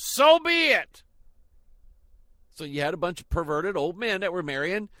old, so be it. So you had a bunch of perverted old men that were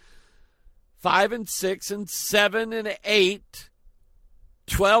marrying 5 and 6 and 7 and 8,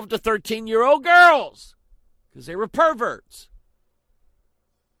 12 to 13-year-old girls because they were perverts.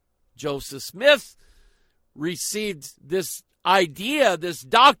 Joseph Smith received this idea, this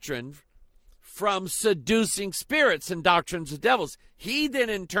doctrine, from seducing spirits and doctrines of devils. He then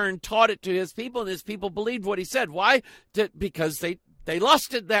in turn taught it to his people, and his people believed what he said. Why? Because they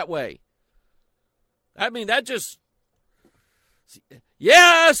lusted that way. I mean, that just...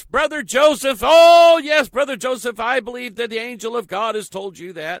 Yes, Brother Joseph. Oh, yes, Brother Joseph, I believe that the angel of God has told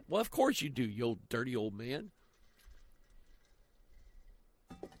you that. Well, of course you do, you old dirty old man.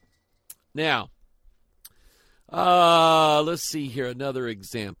 Now, let's see here, another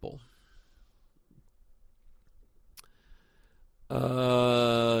example.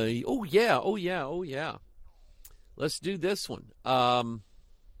 Oh yeah. Let's do this one.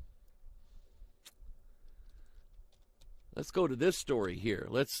 Let's go to this story here.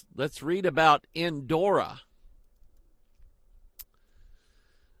 Let's read about Endora.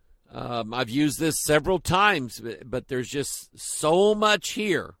 I've used this several times, but there's just so much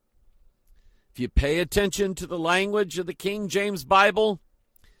here. If you pay attention to the language of the King James Bible,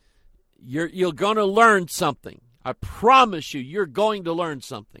 you're going to learn something. I promise you're going to learn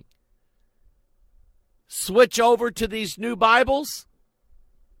something. Switch over to these new Bibles,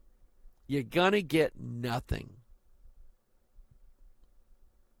 you're going to get nothing.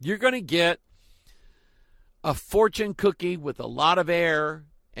 You're going to get a fortune cookie with a lot of air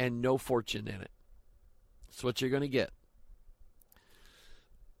and no fortune in it. That's what you're going to get.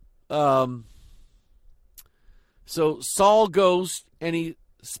 So Saul goes and he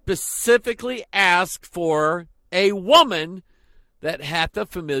specifically asked for a woman that hath a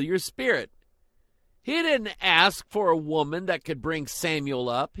familiar spirit. He didn't ask for a woman that could bring Samuel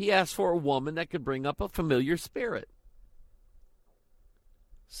up. He asked for a woman that could bring up a familiar spirit.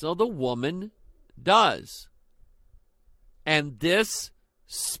 So the woman does. And this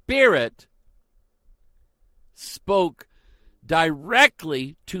spirit spoke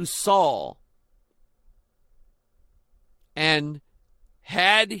directly to Saul and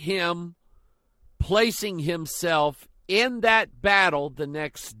had him placing himself in that battle the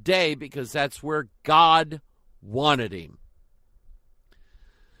next day because that's where God wanted him.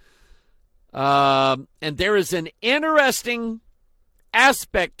 And there is an interesting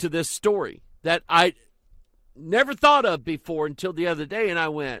aspect to this story that I never thought of before until the other day, and I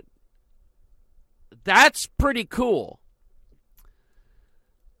went, that's pretty cool.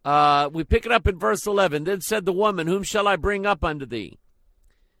 We pick it up in verse 11. Then said the woman, whom shall I bring up unto thee?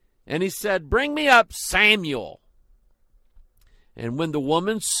 And he said, bring me up Samuel. And when the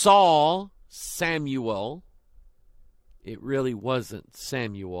woman saw Samuel, it really wasn't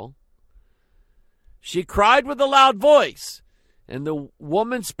Samuel, she cried with a loud voice. And the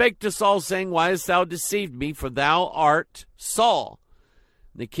woman spake to Saul, saying, why hast thou deceived me? For thou art Saul.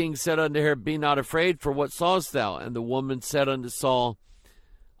 And the king said unto her, be not afraid, for what sawest thou? And the woman said unto Saul,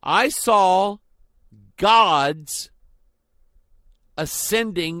 I saw gods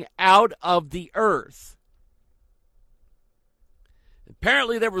ascending out of the earth.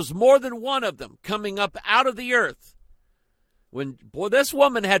 Apparently there was more than one of them coming up out of the earth. Boy, this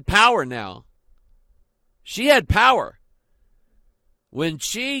woman had power now. She had power. When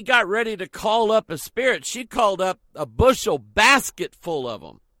she got ready to call up a spirit, she called up a bushel basket full of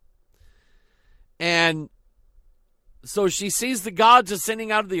them. And so she sees the gods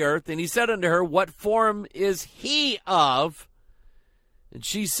ascending out of the earth, and he said unto her, what form is he of? And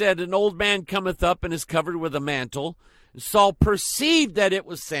she said, an old man cometh up and is covered with a mantle. And Saul perceived that it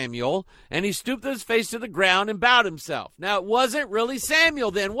was Samuel, and he stooped his face to the ground and bowed himself. Now, it wasn't really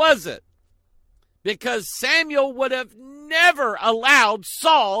Samuel then, was it? Because Samuel would have never allowed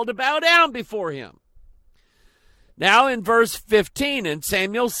Saul to bow down before him. Now in verse 15, and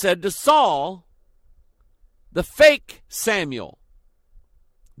Samuel said to Saul, the fake Samuel,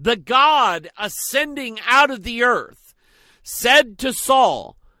 the God ascending out of the earth, said to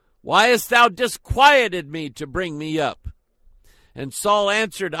Saul, why hast thou disquieted me to bring me up? And Saul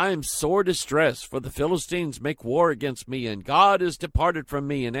answered, I am sore distressed, for the Philistines make war against me, and God is departed from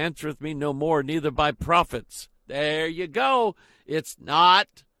me, and answereth me no more, neither by prophets. There you go. It's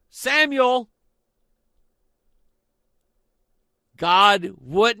not Samuel. God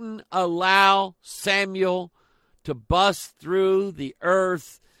wouldn't allow Samuel to bust through the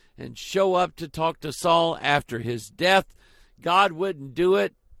earth and show up to talk to Saul after his death. God wouldn't do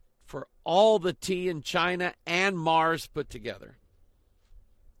it for all the tea in China and Mars put together.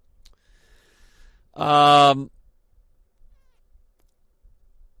 Let's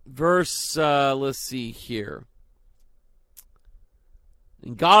see here.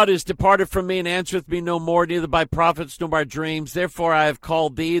 And God is departed from me and answereth me no more, neither by prophets nor by dreams. Therefore I have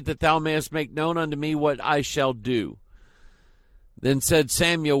called thee, that thou mayest make known unto me what I shall do. Then said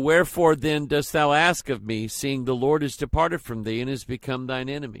Samuel, wherefore then dost thou ask of me, seeing the Lord is departed from thee and is become thine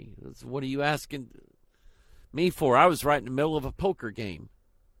enemy? What are you asking me for? I was right in the middle of a poker game.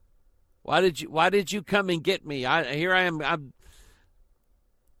 Why did you come and get me? Here I am.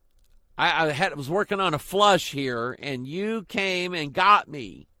 I was working on a flush here, and you came and got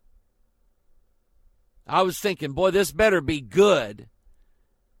me. I was thinking, boy, this better be good.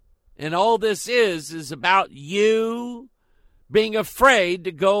 And all this is about you being afraid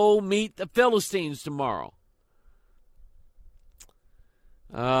to go meet the Philistines tomorrow.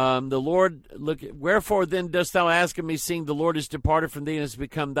 The Lord, wherefore then dost thou ask of me, seeing the Lord is departed from thee and has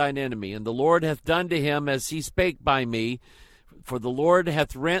become thine enemy? And the Lord hath done to him as he spake by me. For the Lord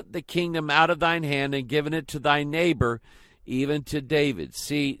hath rent the kingdom out of thine hand and given it to thy neighbor, even to David.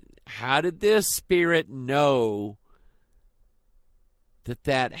 See, how did this spirit know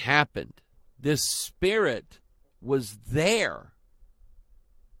that happened? This spirit was there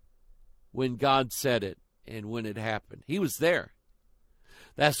when God said it and when it happened. He was there.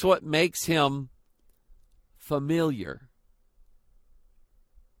 That's what makes him familiar.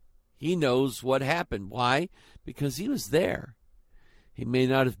 He knows what happened. Why? Because he was there. He may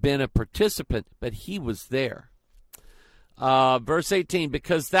not have been a participant, but he was there. Verse 18,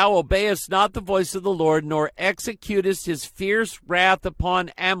 because thou obeyest not the voice of the Lord, nor executest his fierce wrath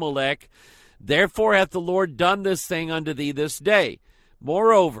upon Amalek, therefore hath the Lord done this thing unto thee this day.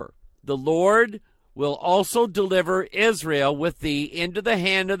 Moreover, the Lord will also deliver Israel with thee into the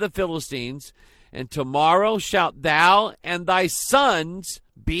hand of the Philistines, and tomorrow shalt thou and thy sons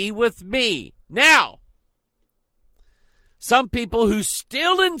be with me. Now, some people who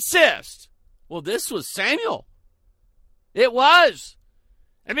still insist, well, this was Samuel. It was.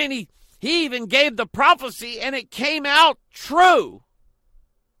 I mean, he even gave the prophecy and it came out true.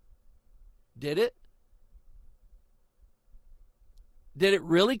 Did it? Did it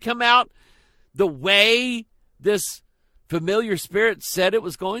really come out the way this familiar spirit said it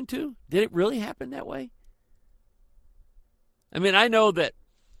was going to? Did it really happen that way? I mean, I know that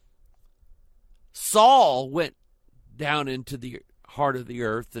Saul went down into the heart of the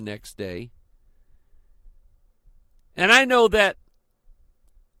earth the next day. And I know that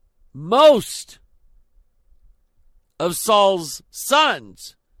most of Saul's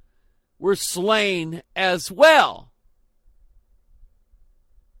sons were slain as well.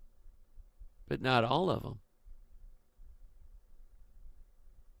 But not all of them.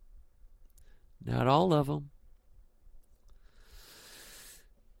 Not all of them.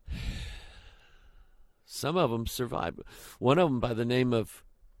 Some of them survived. One of them, by the name of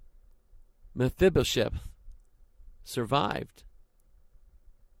Mephibosheth, survived.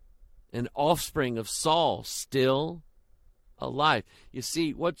 An offspring of Saul, still alive. You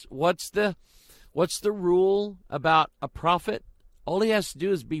see, what's the rule about a prophet? All he has to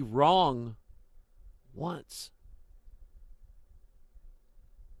do is be wrong once.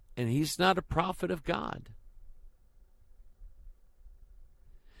 And he's not a prophet of God.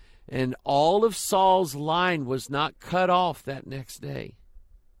 And all of Saul's line was not cut off that next day.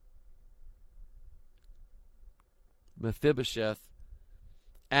 Mephibosheth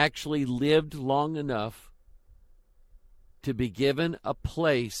actually lived long enough to be given a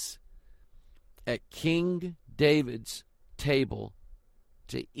place at King David's table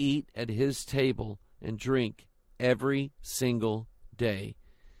to eat at his table and drink every single day,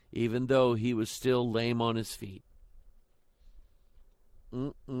 even though he was still lame on his feet.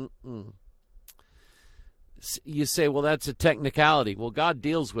 You say, well, that's a technicality. Well, God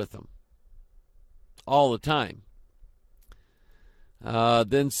deals with them all the time.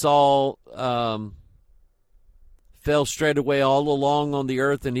 Then Saul fell straightway all along on the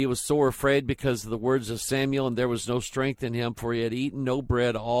earth, and he was sore afraid because of the words of Samuel, and there was no strength in him, for he had eaten no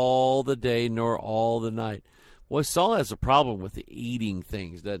bread all the day nor all the night. Boy, Saul has a problem with the eating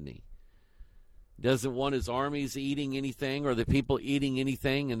things, doesn't he? Doesn't want his armies eating anything or the people eating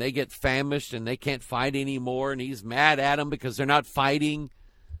anything, and they get famished and they can't fight anymore, and he's mad at them because they're not fighting.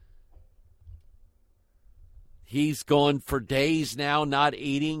 He's gone for days now not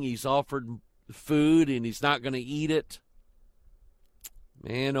eating. He's offered food and he's not going to eat it.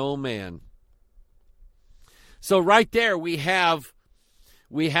 Man, oh man. So right there we have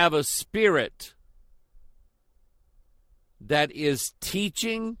a spirit that is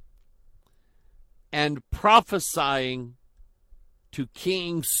teaching and prophesying to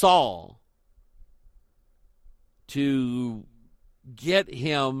King Saul to get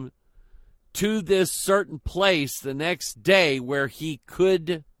him to this certain place the next day where he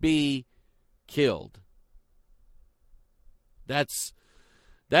could be killed. That's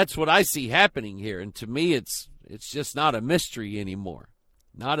what I see happening here, and to me it's just not a mystery anymore.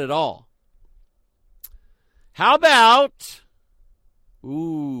 Not at all. How about,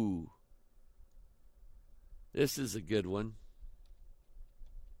 this is a good one.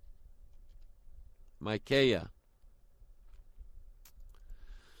 Micaiah.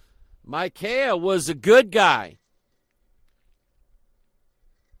 Micaiah was a good guy.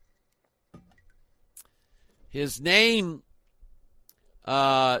 His name,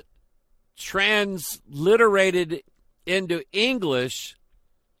 transliterated into English,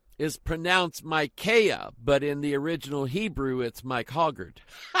 is pronounced Micaiah, but in the original Hebrew, it's Mike Hoggard.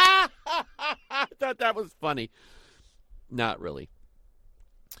 I thought that was funny. Not really.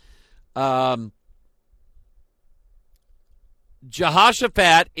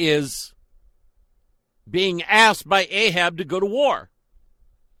 Jehoshaphat is being asked by Ahab to go to war.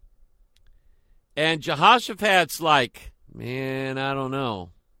 And Jehoshaphat's like, man, I don't know.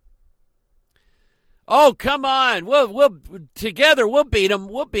 Oh, come on. We'll together we'll beat them.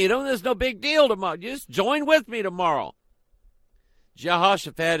 We'll beat them. There's no big deal tomorrow. Just join with me tomorrow.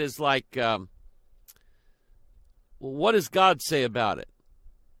 Jehoshaphat is like, well, what does God say about it?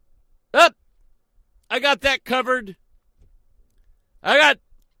 I got that covered. I got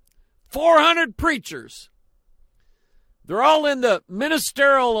 400 preachers. They're all in the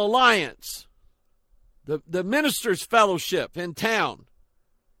Ministerial Alliance, the Ministers' Fellowship in town.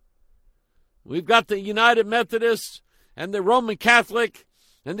 We've got the United Methodists and the Roman Catholic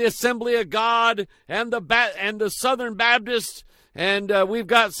and the Assembly of God and the Southern Baptist, and we've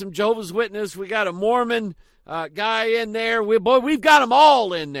got some Jehovah's Witness. We got a Mormon guy in there. We've got them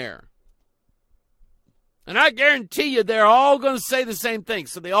all in there. And I guarantee you they're all going to say the same thing.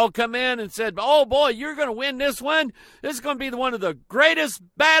 So they all come in and said, oh, boy, you're going to win this one. This is going to be one of the greatest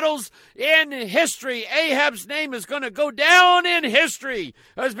battles in history. Ahab's name is going to go down in history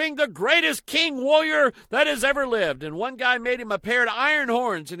as being the greatest king warrior that has ever lived. And one guy made him a pair of iron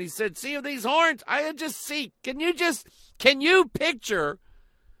horns, and he said, see these horns? I just see. Can you picture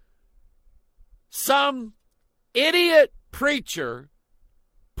some idiot preacher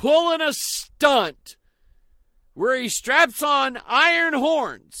pulling a stunt where he straps on iron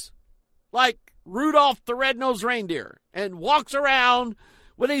horns like Rudolph the Red-Nosed Reindeer and walks around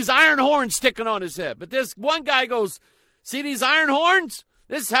with these iron horns sticking on his head? But this one guy goes, see these iron horns?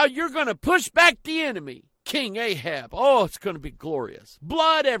 This is how you're going to push back the enemy, King Ahab. Oh, it's going to be glorious.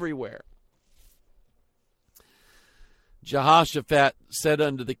 Blood everywhere. Jehoshaphat said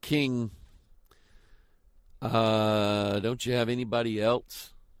unto the king, don't you have anybody else?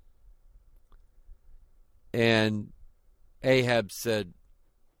 And Ahab said,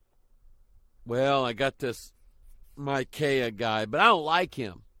 well, I got this Micaiah guy, but I don't like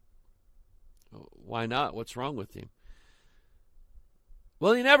him. Why not? What's wrong with him?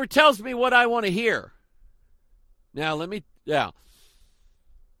 Well, he never tells me what I want to hear. Now,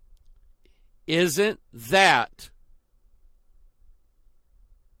 Isn't that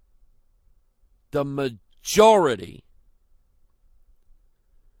the majority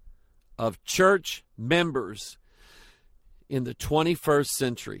of church members in the 21st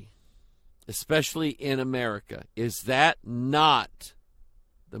century, especially in America? Is that not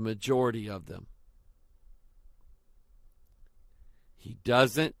the majority of them? He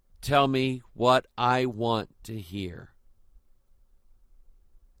doesn't tell me what I want to hear.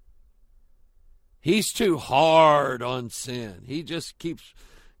 He's too hard on sin. He just keeps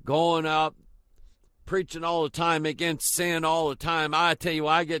going out preaching all the time against sin all the time. I tell you,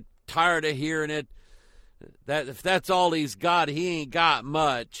 I get tired of hearing it. That if that's all he's got, he ain't got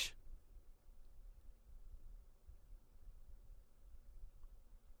much.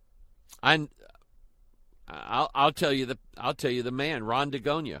 I'll tell you the man, Ron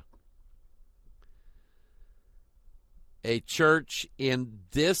DeGonia. A church in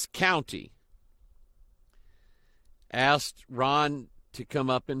this county asked Ron to come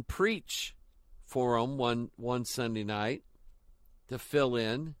up and preach for him one Sunday night to fill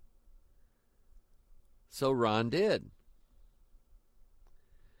in. So Ron did.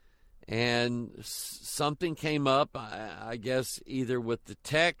 And something came up, I guess, either with the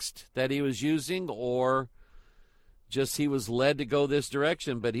text that he was using or just he was led to go this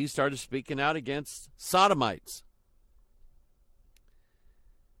direction, but he started speaking out against sodomites.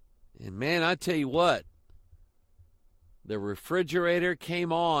 And man, I tell you what, the refrigerator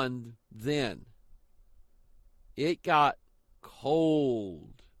came on then. It got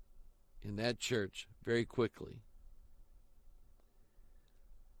cold in that church very quickly.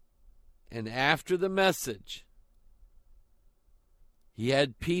 And after the message, he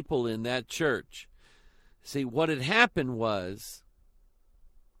had people in that church. See, what had happened was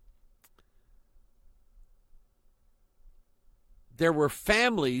there were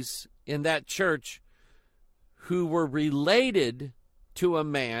families in that church who were related to a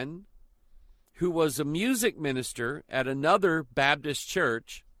man who was a music minister at another Baptist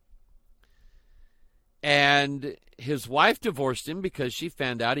church, and his wife divorced him because she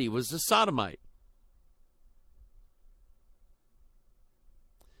found out he was a sodomite.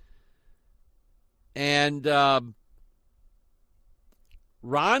 And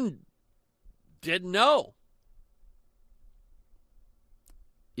Ron didn't know.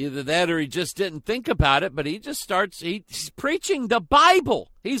 Either that or he just didn't think about it, but he just he's preaching the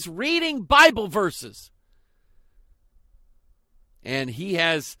Bible. He's reading Bible verses. And he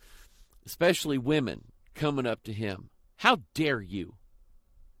has, especially women, coming up to him. How dare you?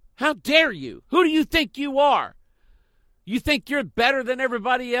 How dare you? Who do you think you are? You think you're better than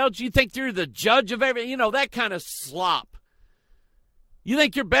everybody else? You think you're the judge of everything? You know, that kind of slop. You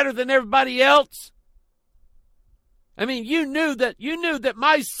think you're better than everybody else? I mean, you knew that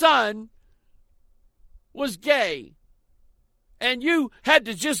my son was gay, and you had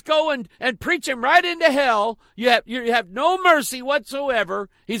to just go and preach him right into hell. You have no mercy whatsoever.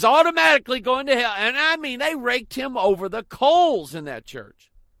 He's automatically going to hell. And I mean, they raked him over the coals in that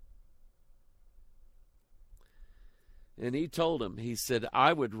church. And he told him, he said,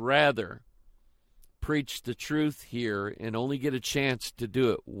 I would rather preach the truth here and only get a chance to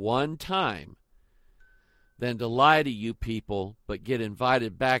do it one time than to lie to you people, but get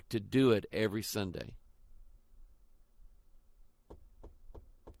invited back to do it every Sunday.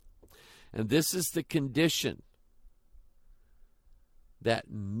 And this is the condition that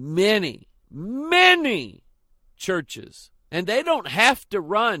many, many churches, and they don't have to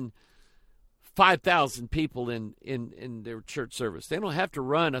run 5,000 people in their church service. They don't have to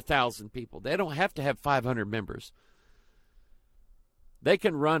run 1,000 people. They don't have to have 500 members. They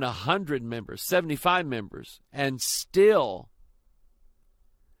can run 100 members, 75 members, and still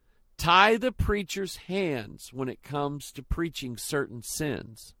tie the preacher's hands when it comes to preaching certain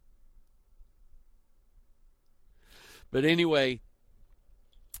sins. But anyway,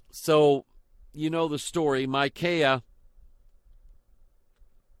 so you know the story. Micaiah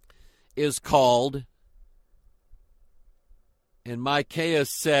is called, and Micaiah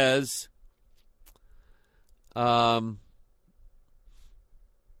says,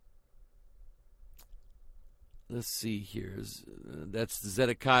 let's see here. That's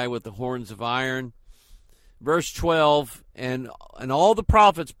Zedekiah with the horns of iron. Verse 12, and all the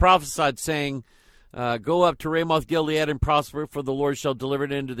prophets prophesied, saying, go up to Ramoth Gilead and prosper, for the Lord shall deliver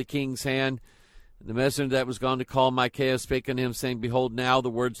it into the king's hand. And the messenger that was gone to call Micaiah spake unto him, saying, Behold, now the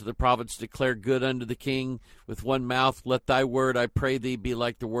words of the prophets declare good unto the king with one mouth. Let thy word, I pray thee, be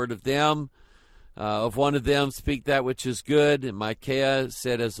like the word of them. Of one of them speak that which is good. And Micaiah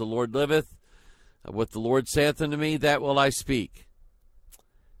said, As the Lord liveth, what the Lord saith unto me, that will I speak.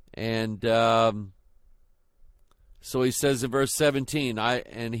 And so he says in verse 17,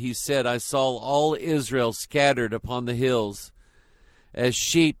 he said, I saw all Israel scattered upon the hills, as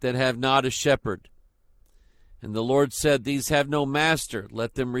sheep that have not a shepherd. And the Lord said, These have no master.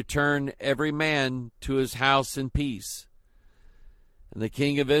 Let them return every man to his house in peace. And the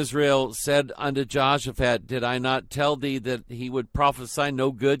king of Israel said unto Jehoshaphat, Did I not tell thee that he would prophesy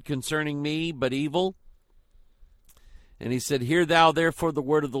no good concerning me, but evil? And he said, Hear thou therefore the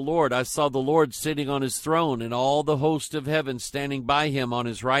word of the Lord. I saw the Lord sitting on his throne, and all the host of heaven standing by him on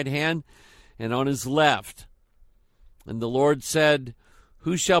his right hand and on his left. And the Lord said,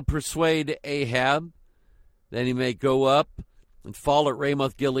 Who shall persuade Ahab, that he may go up and fall at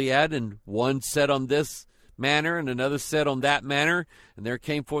Ramoth Gilead? And one said on this manner, and another said on that manner. And there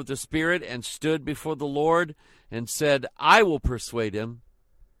came forth a spirit, and stood before the Lord, and said, I will persuade him.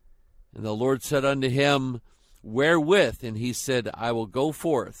 And the Lord said unto him, Wherewith? And he said, I will go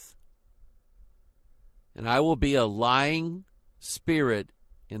forth, and I will be a lying spirit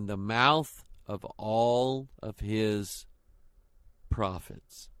in the mouth of all of his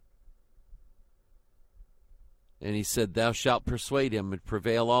prophets. And he said, Thou shalt persuade him, and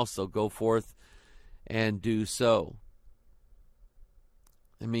prevail also. Go forth and do so.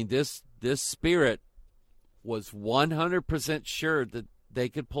 I mean, this spirit was 100% sure that they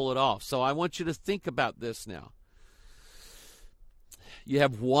could pull it off. So I want you to think about this now. You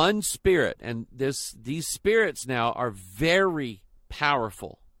have one spirit, and these spirits now are very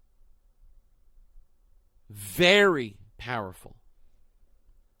powerful. Very powerful.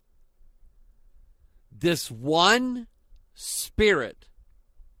 This one spirit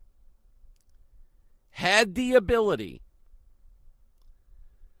had the ability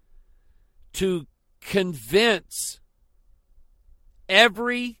to convince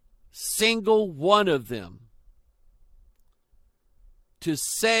every single one of them to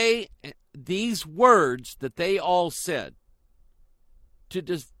say these words that they all said,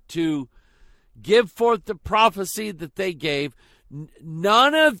 to give forth the prophecy that they gave.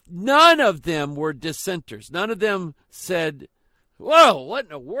 None of them were dissenters. None of them said, whoa, what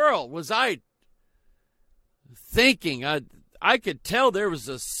in the world was I thinking? I could tell there was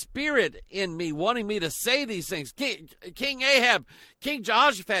a spirit in me wanting me to say these things. King Ahab, King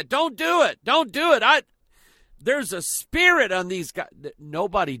Jehoshaphat, don't do it. Don't do it. There's a spirit on these guys.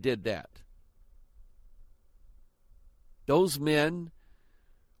 Nobody did that. Those men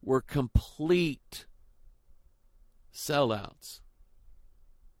were complete sellouts.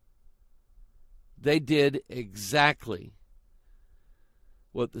 They did exactly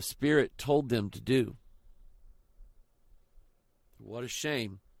what the Spirit told them to do. What a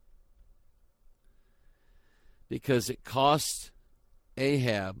shame. Because it cost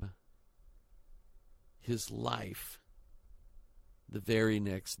Ahab his life the very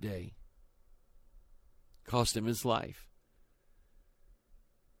next day. Cost him his life.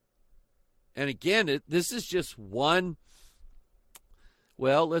 And again, this is just one.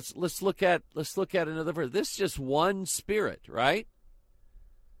 Well, let's look at another verse. This is just one spirit, right?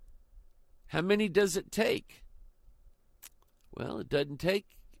 How many does it take? Well, it doesn't take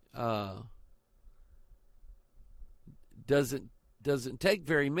doesn't take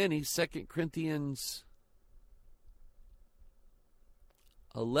very many. 2 Corinthians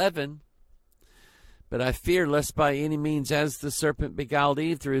 11. But I fear lest by any means, as the serpent beguiled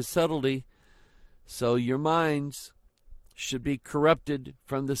Eve through his subtlety, so your minds should be corrupted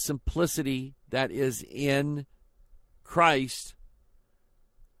from the simplicity that is in Christ.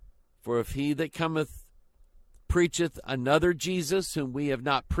 For if he that cometh preacheth another Jesus whom we have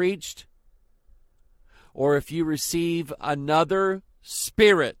not preached, or if you receive another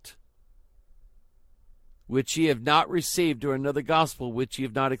spirit which ye have not received, or another gospel which ye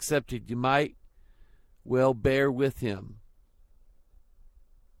have not accepted, you might well bear with him.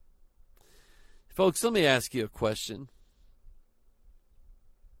 Folks, let me ask you a question.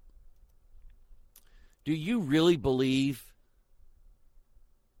 Do you really believe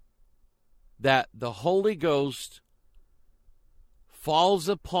that the Holy Ghost falls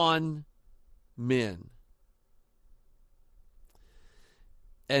upon men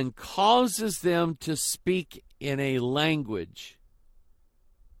and causes them to speak in a language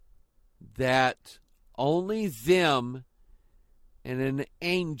that only them and an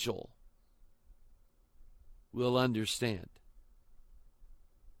angel will understand?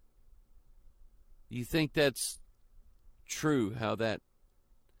 Do you think that's true, how that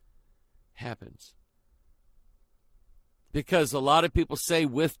happens? Because a lot of people say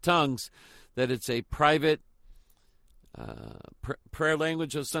with tongues that it's a private prayer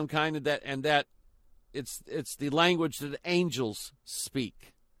language of some kind, and that it's the language that angels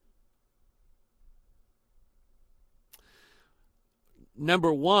speak.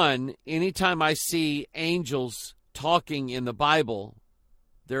 number one, anytime I see angels talking in the Bible,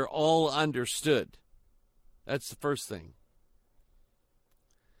 they're all understood. That's the first thing.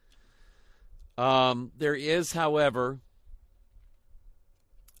 There is, however,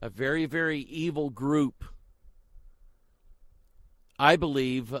 a very, very evil group, I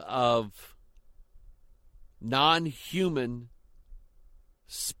believe, of non-human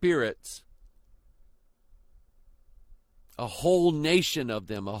spirits, a whole nation of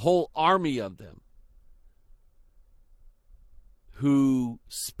them, a whole army of them, who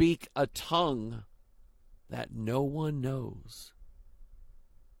speak a tongue that no one knows.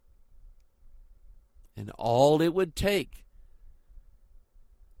 And all it would take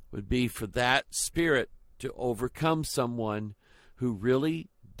would be for that spirit to overcome someone who really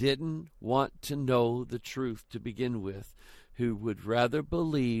didn't want to know the truth to begin with, who would rather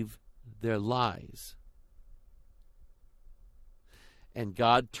believe their lies. And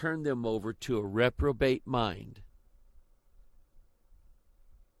God turned them over to a reprobate mind.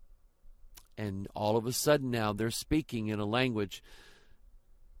 And all of a sudden now they're speaking in a language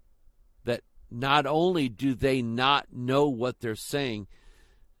that not only do they not know what they're saying,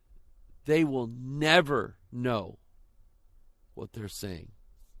 they will never know what they're saying.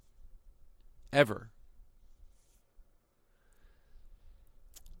 Ever.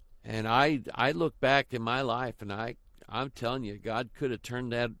 And I look back in my life, and I'm telling you, God could have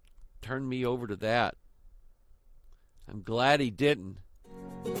turned me over to that. I'm glad He didn't,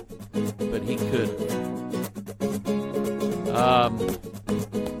 but He could.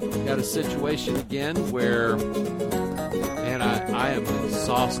 Got a situation again where, man, I am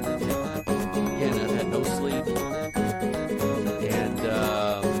exhausted. Again, I've had no sleep, and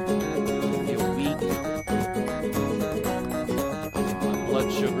feel weak. My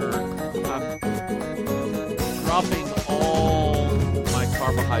blood sugar, I'm dropping all my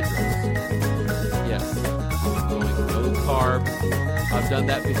carbohydrates. Yes, going low carb. I've done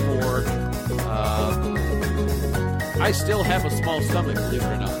that before. I still have a small stomach, believe it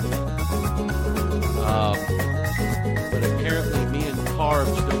or not. But apparently me and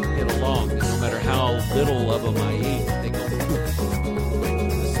carbs don't get along. And no matter how little of them I eat, they go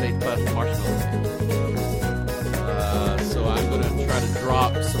the State Puft marshmallow. So I'm going to try to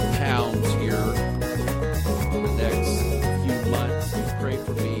drop some pounds here in the next few months. You pray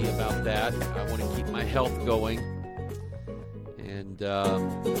for me about that. I want to keep my health going. And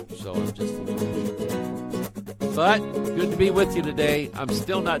so I'm just a little weak. But good to be with you today. I'm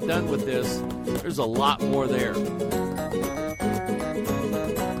still not done with this. There's a lot more there.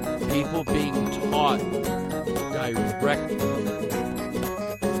 People being taught directly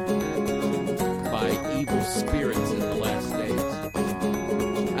by evil spirits in the last days.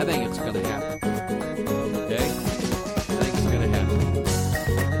 I think it's going to happen. Okay? I think it's going to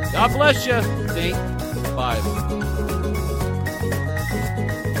happen. God bless you. Think 5.